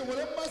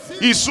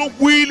 He's so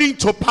willing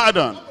to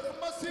pardon.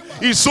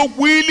 He's so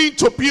willing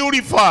to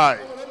purify,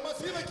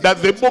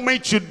 that the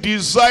moment you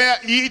desire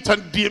it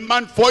and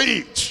demand for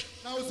it,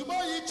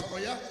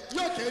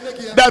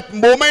 that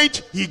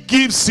moment he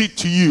gives it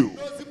to you.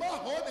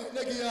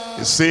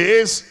 He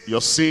says,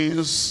 your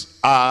sins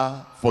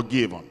are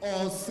forgiven.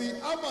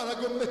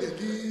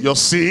 Your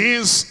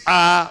sins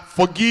are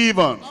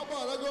forgiven.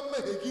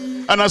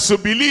 And as you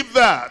believe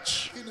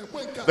that,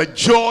 the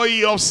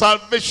joy of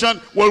salvation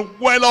will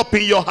well up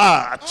in your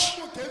heart.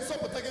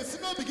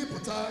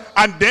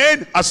 And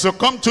then as you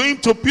come to him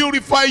to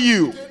purify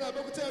you,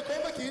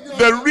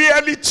 the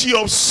reality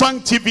of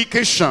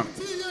sanctification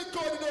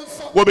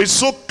will be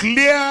so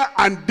clear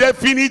and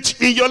definite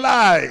in your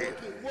life.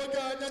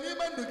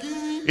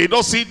 He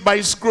does it by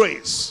his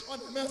grace.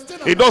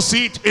 He does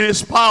it in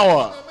his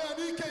power.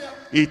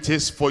 It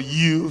is for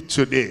you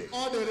today.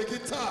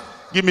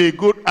 Give me a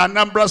good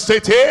Anambra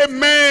State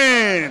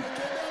amen.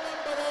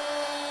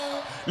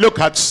 Look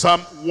at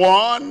Psalm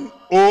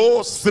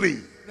 103.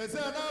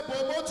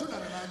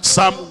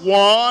 Psalm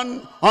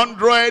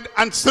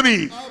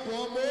 103.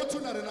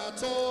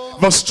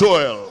 Verse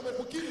 12.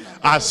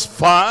 As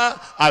far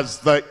as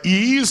the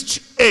east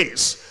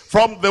is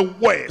from the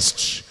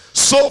west,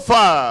 so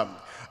far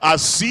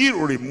as he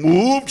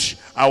removed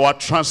our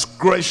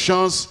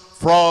transgressions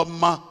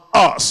from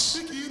us.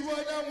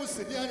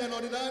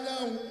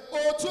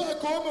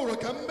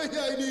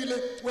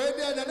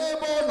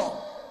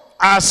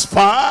 As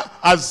far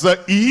as the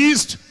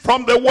east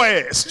from the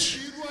west.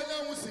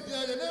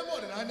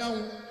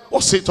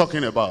 What's he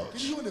talking about?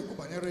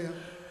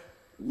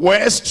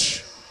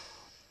 West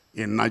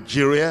in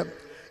Nigeria,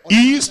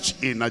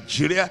 east in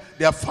Nigeria,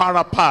 they are far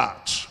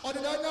apart.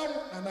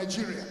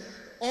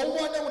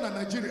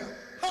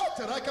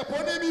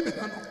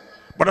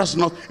 But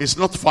it's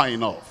not far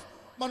enough.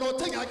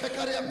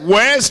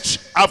 West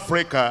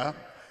Africa,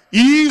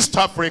 East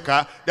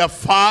Africa, they're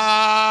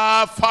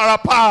far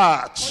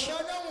apart.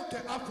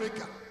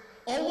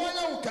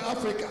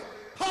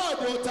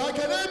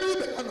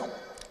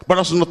 But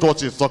that's not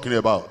what he's talking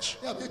about.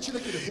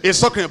 He's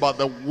talking about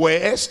the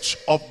west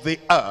of the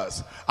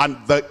earth and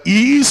the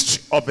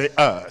east of the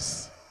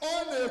earth.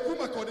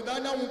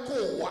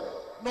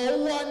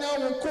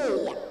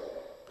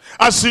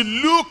 As you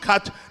look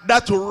at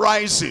that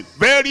horizon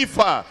very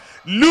far,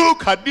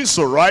 look at this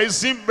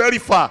horizon very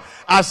far,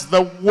 as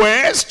the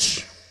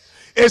west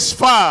is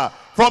far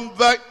from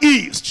the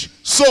east,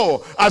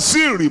 so as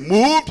he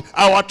removed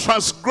our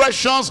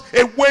transgressions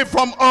away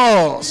from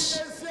us.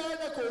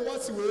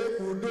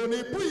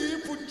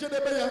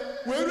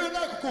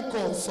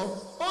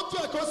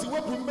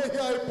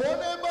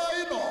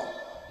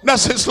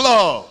 That's his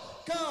love.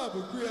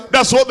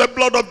 That's what the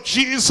blood of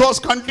Jesus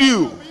can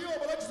do.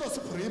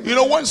 You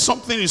know, when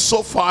something is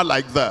so far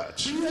like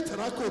that,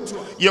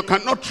 you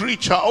cannot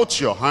reach out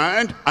your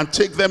hand and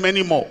take them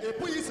anymore.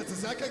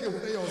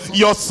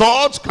 Your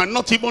thoughts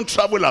cannot even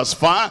travel as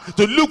far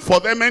to look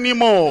for them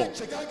anymore.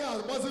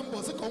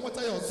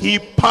 He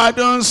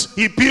pardons,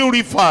 he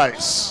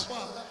purifies.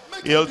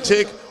 He'll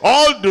take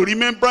all the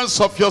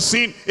remembrance of your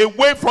sin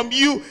away from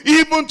you,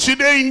 even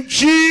today, in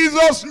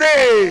Jesus'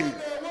 name.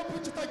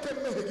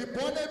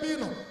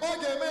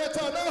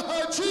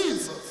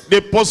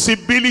 The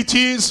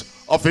possibilities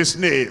of his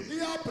name,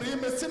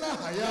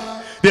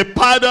 the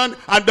pardon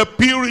and the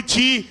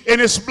purity in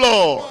his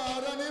blood,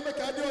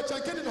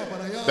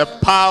 the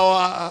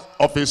power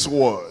of his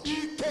word.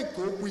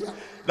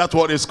 That's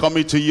what is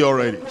coming to you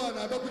already.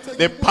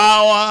 The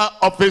power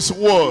of his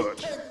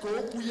word.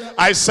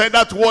 I said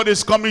that word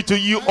is coming to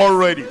you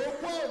already.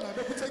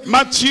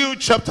 Matthew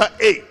chapter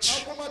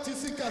 8,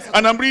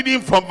 and I'm reading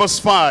from verse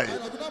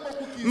 5.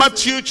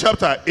 Matthew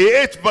chapter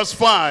 8 verse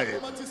 5.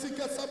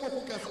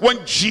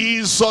 When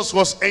Jesus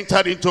was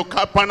entered into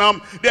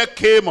Capernaum, there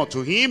came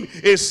unto him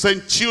a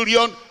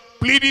centurion,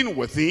 pleading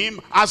with him,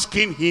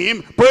 asking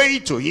him,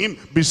 praying to him,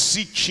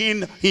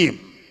 beseeching him,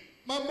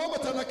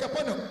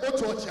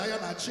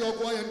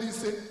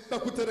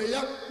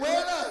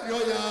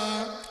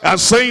 and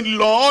saying,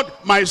 Lord,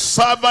 my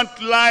servant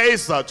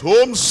lies at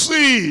home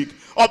sick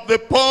of the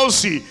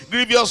palsy,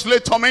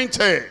 grievously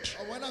tormented.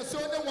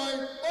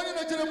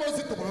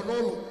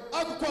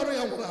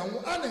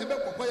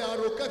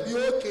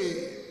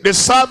 The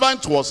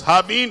servant was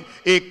having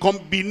a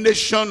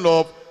combination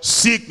of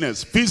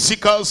sickness,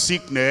 physical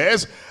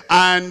sickness,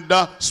 and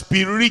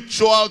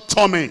spiritual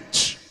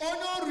torment.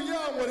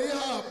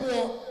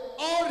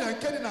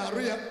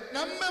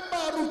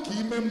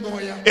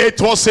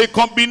 It was a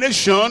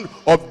combination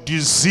of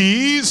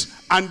disease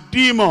and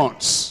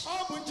demons.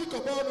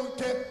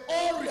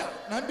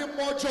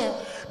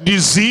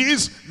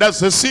 Disease,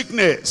 that's a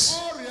sickness.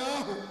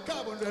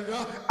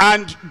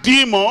 And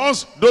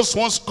demons, those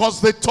ones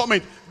cause the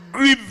torment.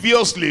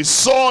 Grievously,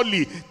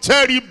 sorely,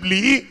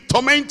 terribly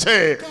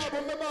tormented.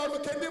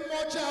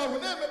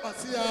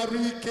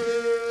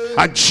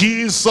 And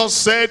Jesus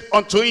said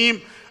unto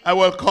him, I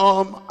will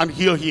come and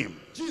heal him.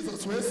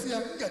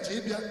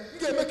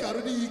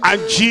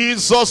 And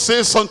Jesus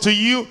says unto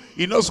you,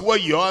 he knows where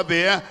you are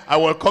there, I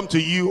will come to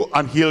you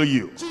and heal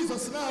you.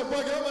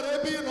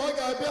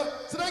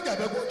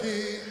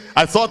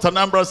 I thought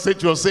Anambra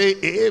State will say,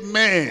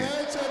 amen.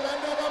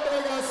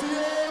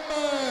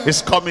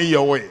 It's coming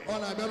your way.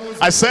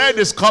 I said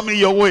it's coming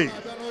your way.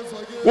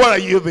 Where are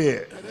you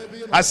there?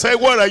 I said,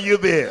 where are you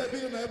there?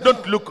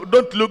 Don't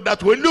look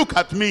that way. Look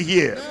at me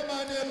here.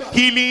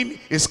 Healing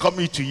is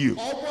coming to you.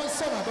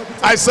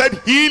 I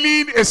said,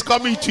 healing is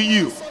coming to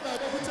you.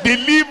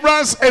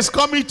 Deliverance is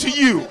coming to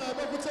you.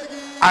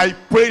 I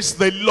praise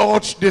the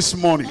Lord this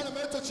morning.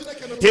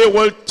 He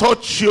will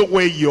touch you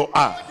where you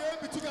are.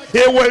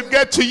 He will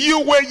get to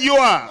you where you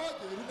are.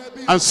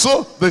 And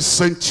so the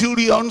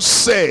centurion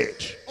said,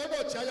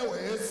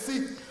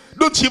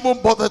 don't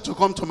even bother to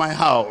come to my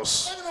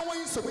house.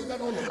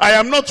 I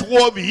am not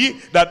worthy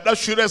that thou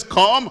shouldest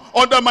come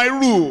under my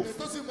roof.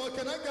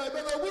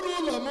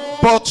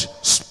 But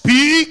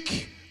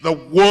speak the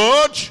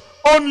word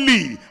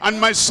only, and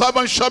my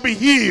servant shall be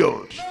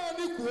healed.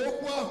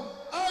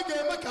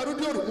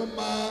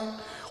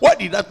 Why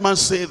did that man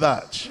say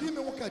that?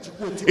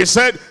 He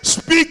said,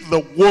 speak the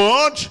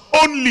word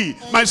only,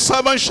 my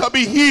servant shall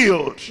be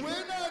healed.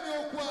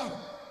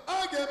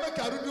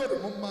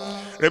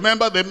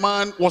 Remember, the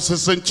man was a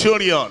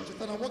centurion.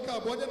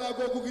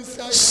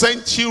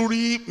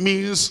 Century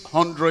means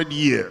 100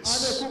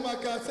 years.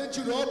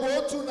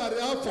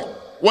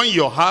 When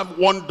you have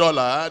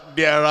 $1,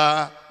 there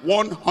are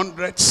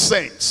 100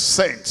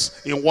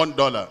 cents in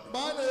 $1.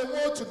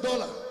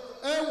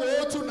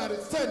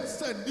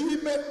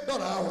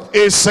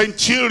 A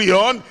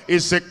centurion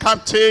is the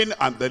captain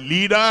and the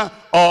leader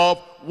of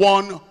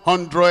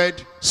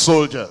 100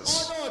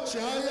 soldiers.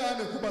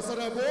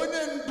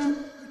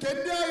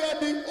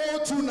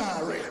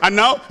 And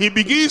now he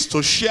begins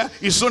to share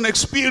his own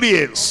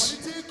experience.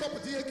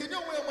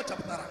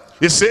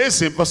 He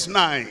says in verse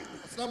 9,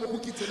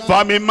 for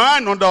I'm a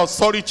man under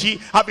authority,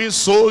 having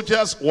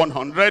soldiers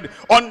 100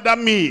 under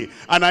me.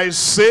 And I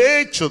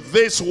say to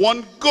this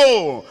one,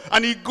 go,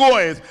 and he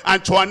goeth,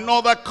 and to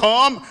another,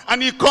 come,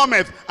 and he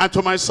cometh, and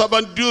to my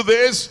servant, do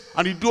this,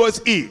 and he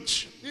doeth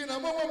it.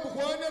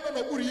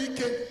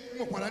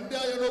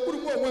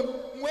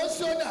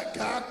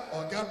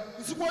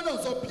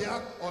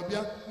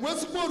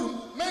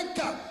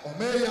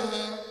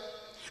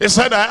 He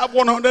said, I have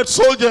 100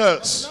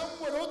 soldiers.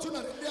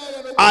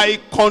 I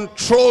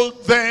control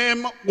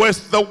them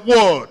with the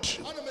word.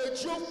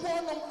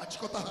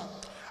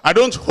 I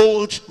don't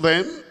hold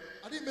them.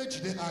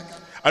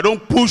 I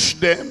don't push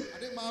them.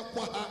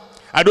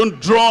 I don't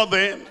draw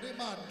them.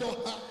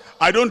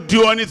 I don't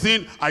do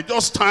anything. I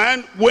just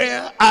stand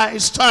where I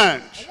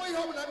stand.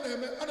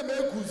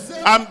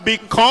 And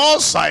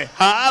because I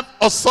have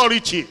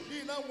authority,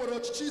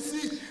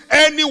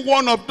 any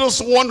one of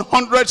those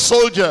 100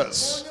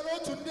 soldiers,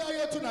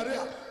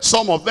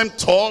 some of them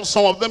tall,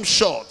 some of them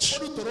short,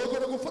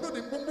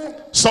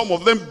 some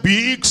of them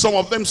big, some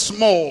of them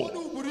small,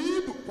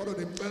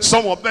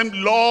 some of them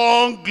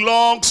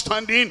long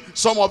standing,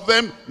 some of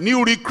them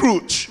new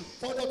recruits.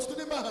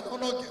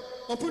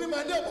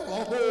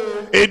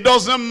 It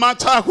doesn't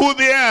matter who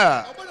they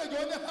are.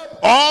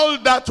 All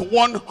that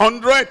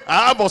 100,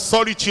 I have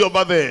authority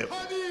over them.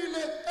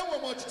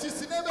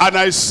 And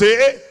I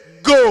say,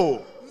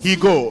 go, he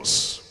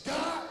goes.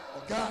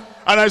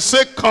 And I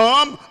say,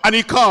 come, and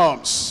he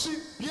comes.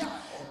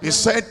 He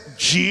said,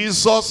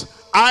 Jesus,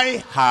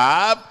 I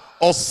have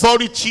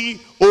authority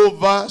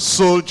over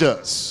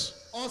soldiers.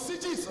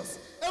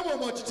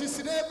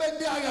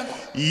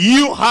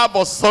 You have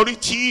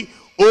authority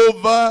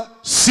over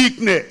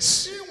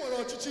sickness.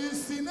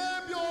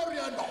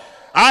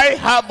 I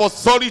have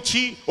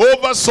authority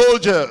over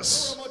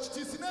soldiers.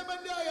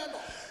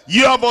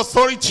 You have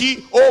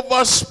authority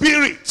over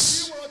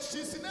spirits.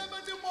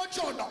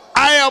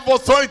 I have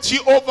authority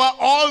over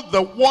all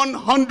the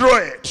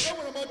 100.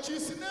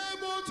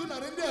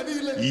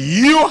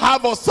 You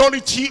have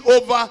authority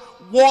over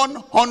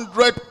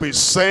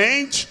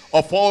 100%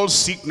 of all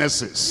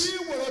sicknesses.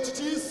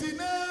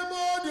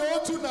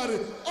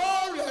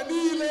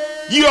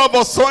 You have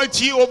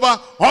authority over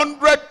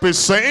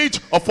 100%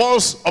 of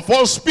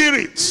all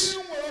spirits.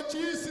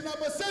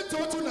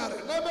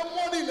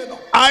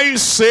 I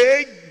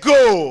say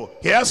go,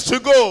 he has to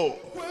go.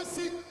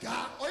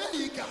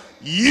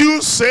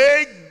 You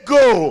say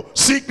go,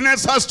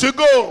 sickness has to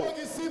go.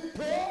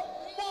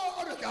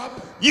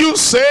 You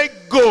say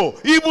go,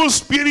 evil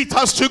spirit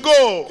has to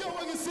go.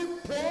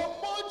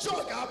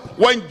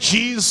 When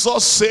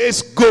Jesus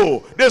says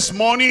go, this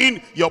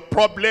morning your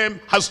problem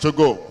has to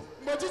go.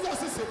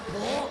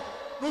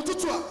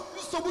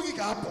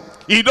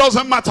 It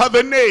doesn't matter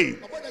the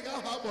name,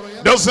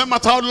 doesn't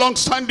matter how long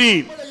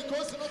standing,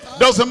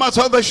 doesn't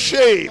matter the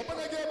shape,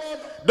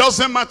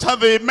 doesn't matter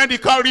the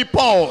medical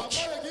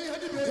report.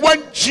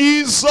 When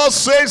Jesus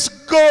says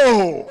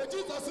go,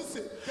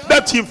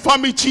 that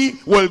infirmity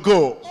will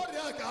go.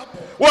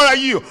 Where are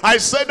you? I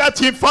said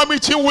that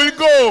infirmity will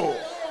go.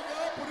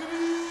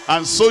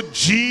 And so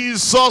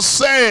Jesus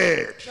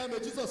said,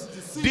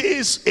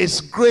 this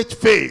is great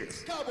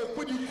faith.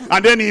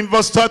 And then in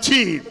verse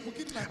 13,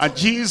 and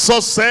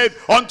Jesus said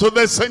unto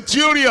the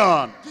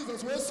centurion,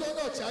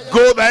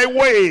 go thy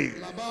way,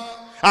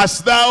 as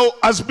thou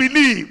hast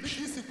believed,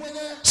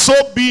 so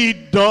be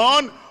it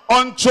done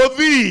unto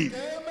thee.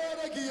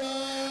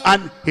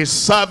 And his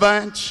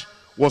servant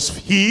was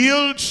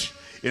healed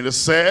in the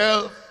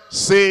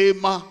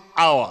same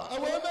hour.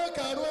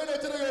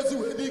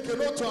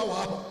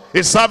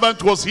 His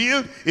servant was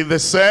healed in the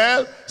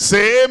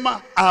same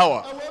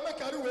hour.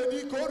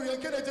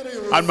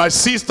 And my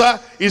sister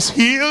is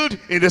healed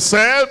in the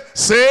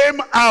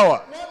same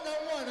hour.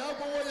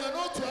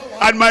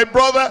 And my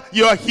brother,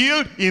 you are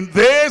healed in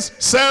this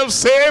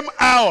same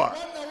hour.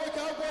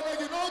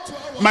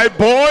 My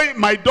boy,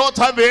 my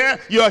daughter there,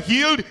 you are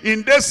healed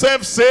in this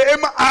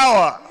same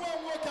hour.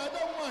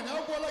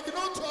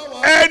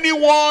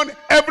 Anyone,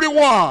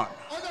 everyone,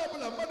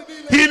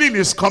 healing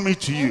is coming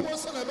to you.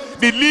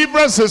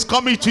 Deliverance is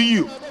coming to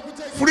you.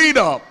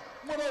 Freedom,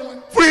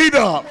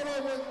 freedom,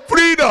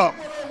 freedom.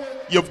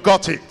 You've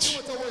got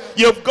it.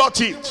 You've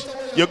got it.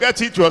 You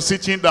get it, you are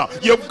sitting down.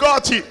 You've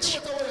got it.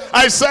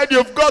 I said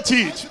you've got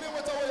it.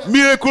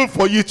 Miracle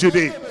for you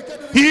today.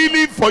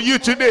 Healing for you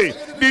today.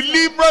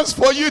 Deliverance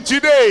for you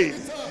today.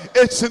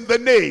 It's in the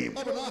name.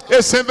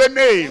 It's in the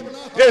name.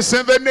 It's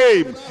in the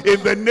name.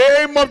 In the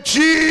name of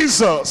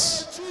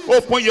Jesus.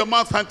 Open your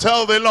mouth and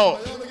tell the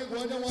Lord.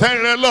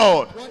 Tell the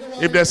Lord.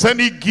 If there's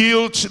any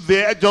guilt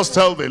there, just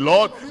tell the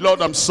Lord,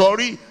 Lord, I'm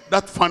sorry.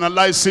 That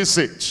finalizes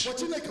it.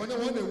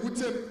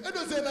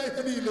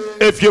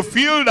 If you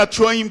feel that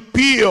you are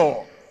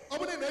impure,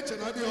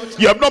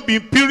 you have not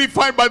been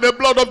purified by the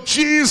blood of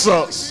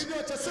Jesus,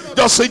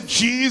 just say,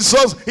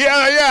 Jesus, here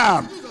I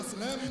am.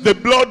 The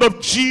blood of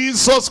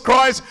Jesus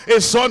Christ,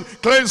 his son,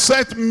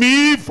 cleanseth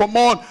me from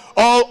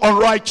all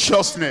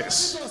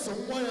unrighteousness.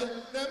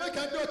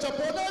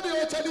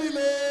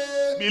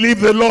 Believe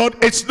the Lord,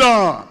 it's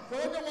done.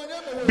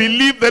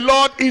 Believe the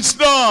Lord, it's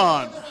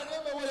done.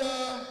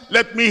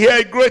 Let me hear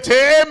a great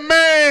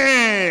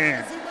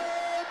amen.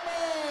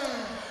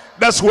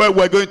 That's where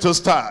we're going to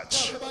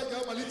start.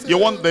 You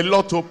want the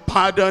Lord to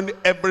pardon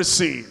every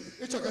sin.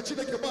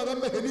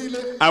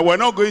 And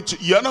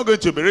you're not going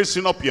to be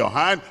raising up your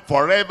hand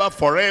forever,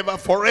 forever,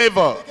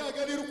 forever.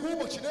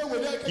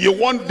 You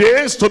want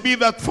this to be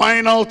that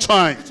final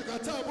time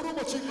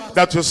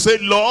that you say,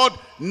 Lord,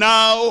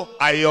 now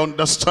I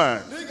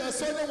understand.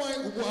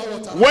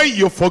 When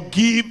you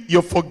forgive,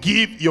 you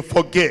forgive, you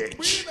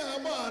forget.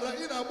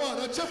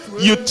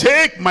 You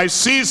take my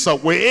sins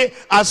away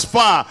as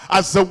far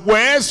as the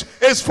west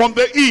is from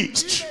the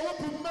east.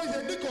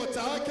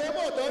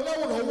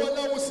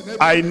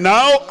 I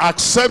now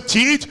accept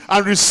it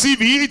and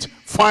receive it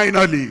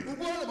finally.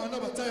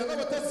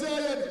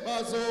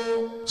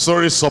 So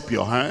raise up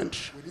your hand.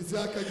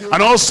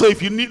 And also,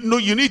 if you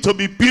need to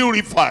be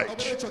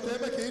purified,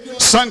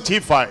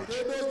 sanctified,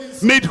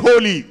 made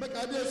holy,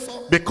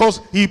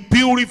 because he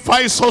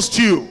purifies us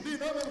too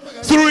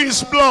through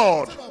his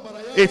blood.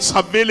 It's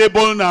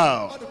available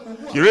now.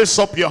 You raise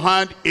up your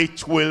hand,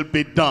 it will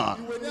be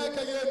done.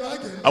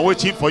 I'm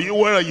waiting for you.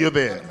 Where are you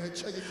there?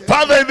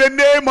 Father, in the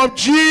name of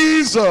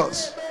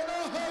Jesus,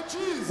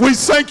 we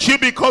thank you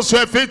because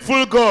you're a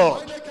faithful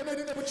God.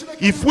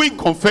 If we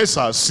confess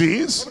our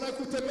sins,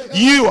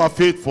 you are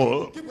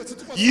faithful,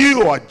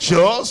 you are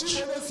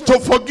just to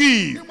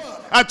forgive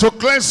and to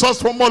cleanse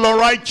us from all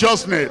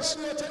unrighteousness.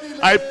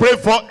 I pray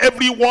for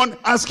everyone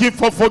asking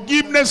for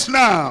forgiveness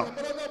now.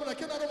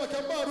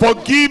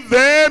 Forgive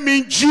them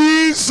in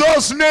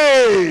Jesus'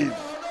 name.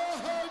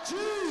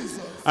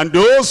 And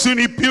those who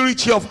need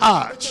purity of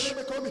heart,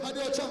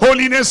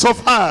 holiness of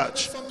heart,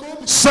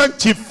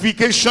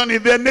 sanctification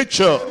in their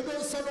nature,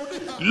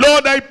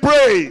 Lord, I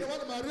pray,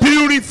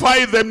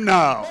 purify them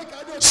now.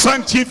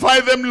 Sanctify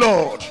them,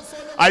 Lord.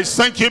 I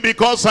thank you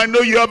because I know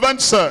you have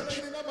answered.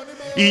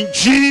 In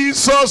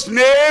Jesus'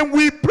 name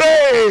we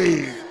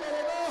pray.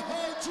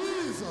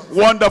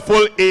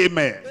 Wonderful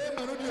amen.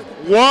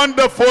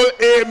 Wonderful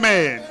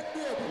amen.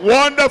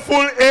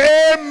 Wonderful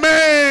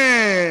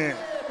amen.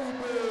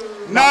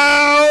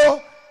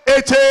 Now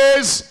it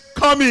is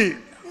coming.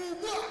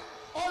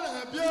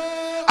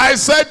 I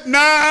said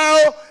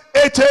now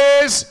it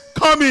is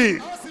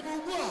coming.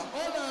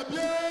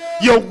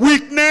 Your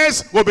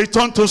weakness will be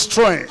turned to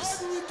strength.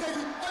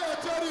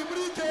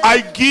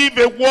 I give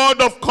a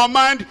word of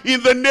command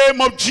in the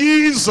name of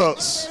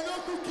Jesus.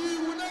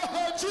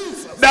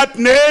 That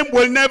name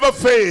will never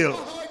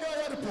fail.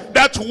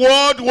 That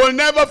word will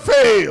never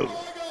fail.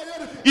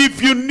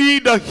 If you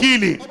need a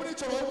healing,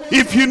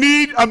 if you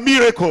need a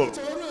miracle,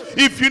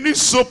 if you need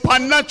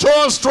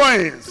supernatural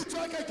strength,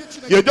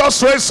 you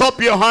just raise up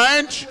your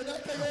hand.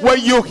 When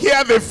you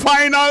hear the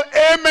final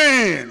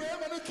amen,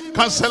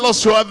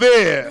 counselors who are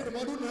there,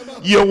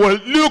 you will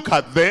look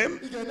at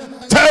them,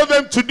 tell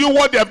them to do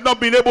what they have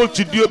not been able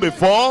to do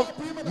before.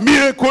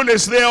 Miracle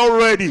is there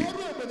already.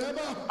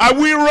 Are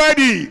we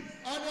ready?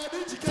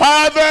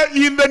 Father,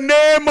 in the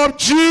name of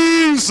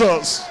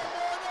Jesus,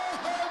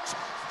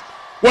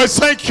 we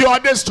thank you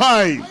at this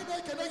time.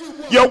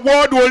 Your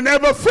word will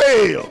never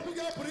fail.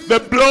 The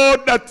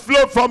blood that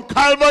flowed from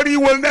Calvary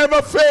will never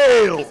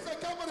fail.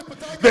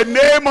 The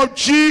name of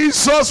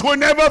Jesus will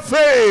never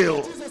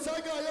fail.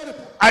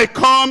 I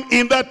come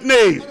in that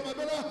name.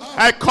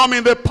 I come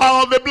in the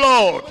power of the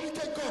blood.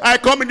 I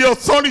come in the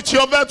authority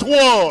of that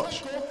word.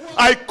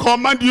 I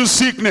command you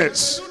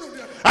sickness.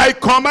 I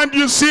command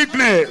you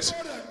sickness.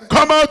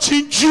 Come out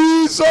in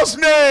Jesus'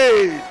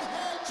 name.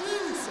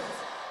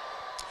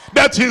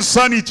 That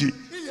insanity,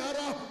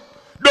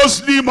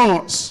 those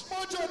demons,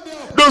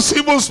 those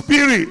evil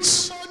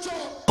spirits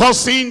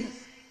causing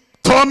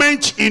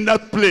torment in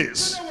that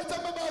place,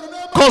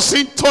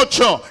 causing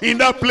torture in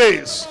that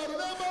place,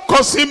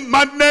 causing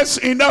madness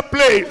in that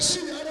place,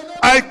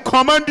 I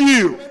command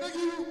you,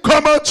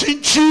 come out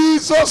in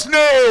Jesus'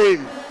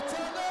 name.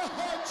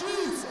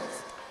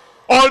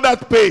 All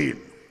that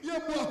pain,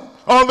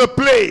 all the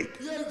plague,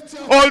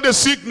 all the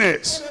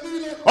sickness,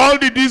 all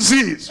the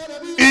disease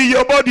in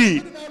your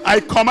body,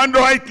 I command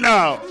right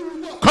now,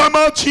 come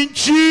out in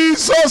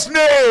Jesus'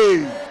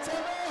 name.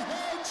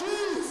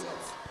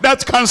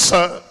 That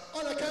cancer,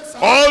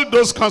 all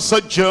those cancer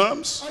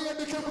germs,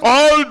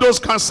 all those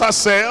cancer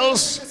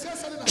cells,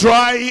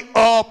 dry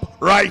up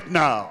right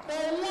now.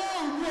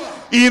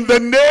 In the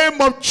name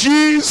of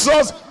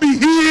Jesus, be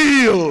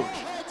healed.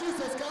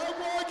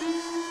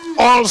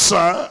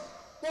 Ulcer,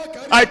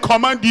 I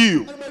command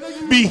you,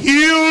 be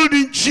healed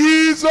in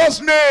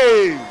Jesus'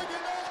 name.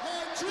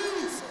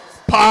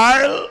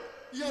 Pile,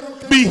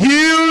 be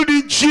healed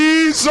in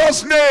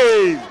Jesus'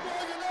 name.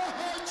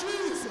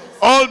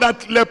 All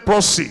that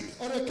leprosy,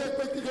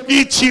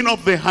 itching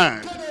of the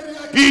hand,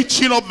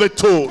 itching of the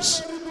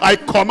toes, I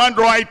command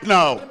right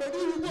now,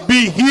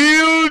 be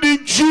healed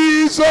in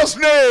Jesus'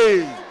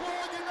 name.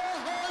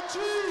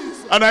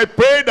 And I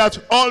pray that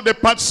all the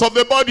parts of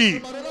the body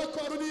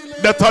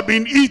that have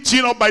been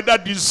eaten up by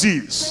that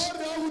disease,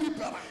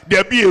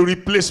 there be a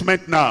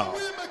replacement now.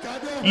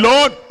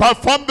 Lord,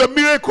 perform the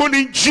miracle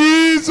in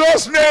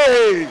Jesus'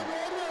 name.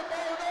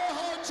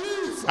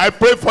 I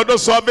pray for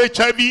those who have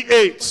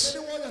HIV/AIDS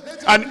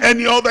and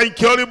any other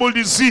incurable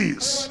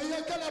disease.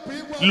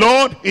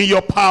 Lord, in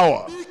your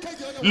power,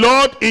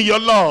 Lord, in your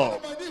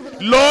love,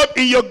 Lord,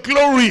 in your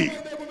glory,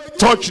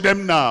 touch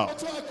them now,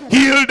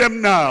 heal them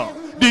now,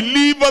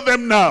 deliver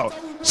them now,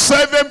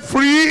 set them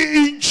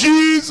free in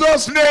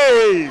Jesus'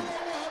 name.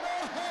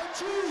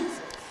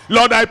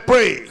 Lord, I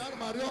pray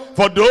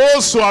for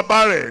those who are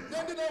barren.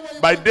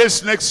 By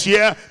this next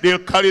year, they'll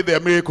carry their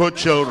miracle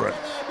children.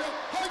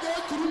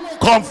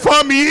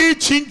 Confirm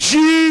it in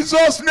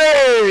Jesus'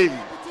 name.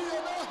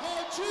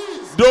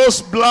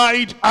 Those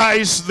blind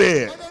eyes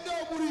there,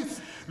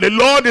 the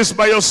Lord is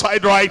by your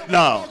side right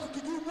now.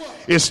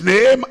 His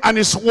name and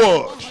his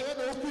word,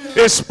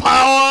 his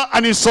power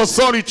and his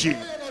authority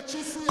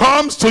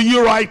comes to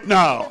you right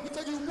now.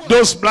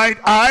 Those blind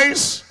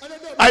eyes,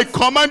 I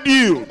command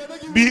you,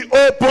 be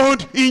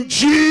opened in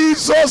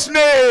Jesus'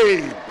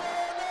 name.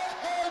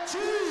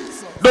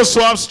 Those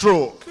who have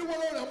stroke,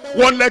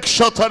 one leg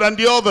shorter than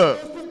the other,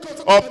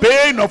 or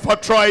pain of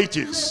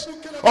arthritis,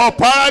 or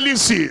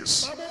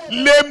paralysis,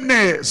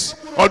 lameness,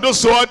 or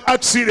those who had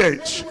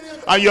accidents,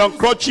 and you're on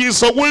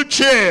crutches or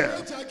wheelchair,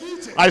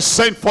 I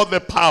send for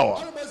the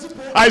power.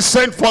 I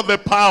send for the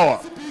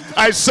power.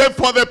 I send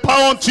for the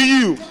power unto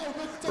you.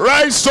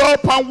 Rise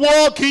up and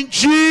walk in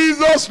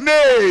Jesus'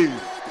 name.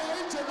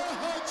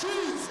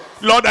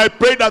 Lord, I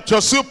pray that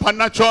your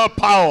supernatural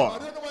power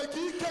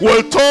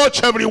will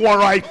touch everyone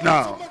right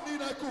now.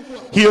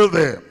 Heal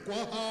them,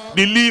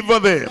 deliver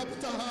them,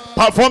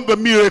 perform the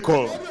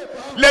miracle.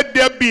 Let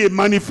there be a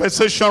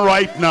manifestation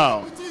right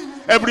now.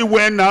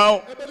 Everywhere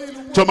now,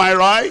 to my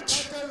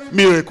right,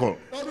 miracle.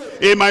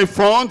 In my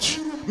front,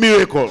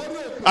 miracle.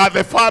 At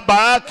the far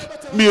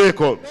back,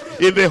 miracle.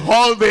 In the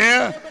hall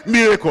there,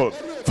 miracle.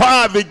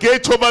 Far at the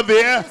gate over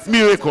there,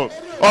 miracle.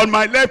 On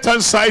my left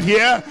hand side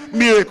here,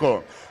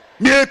 miracle.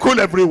 Miracle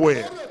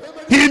everywhere.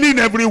 Healing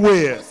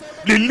everywhere.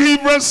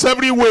 Deliverance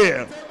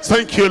everywhere.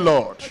 Thank you,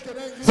 Lord.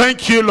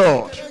 Thank you,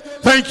 Lord.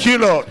 Thank you,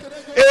 Lord.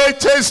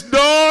 It is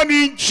done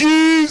in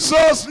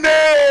Jesus'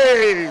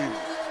 name.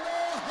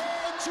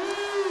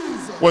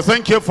 Well,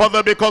 thank you,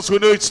 Father, because we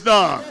know it's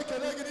done.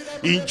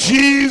 In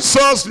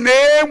Jesus'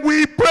 name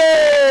we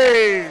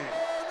pray.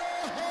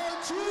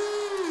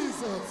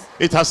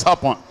 It has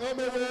happened.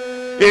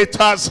 It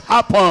has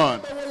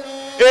happened.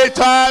 It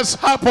has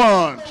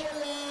happened.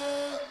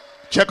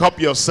 Check up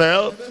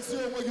yourself.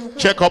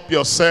 Check up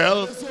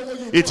yourself.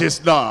 It is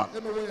done.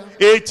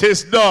 It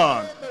is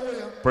done.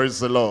 Praise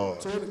the Lord.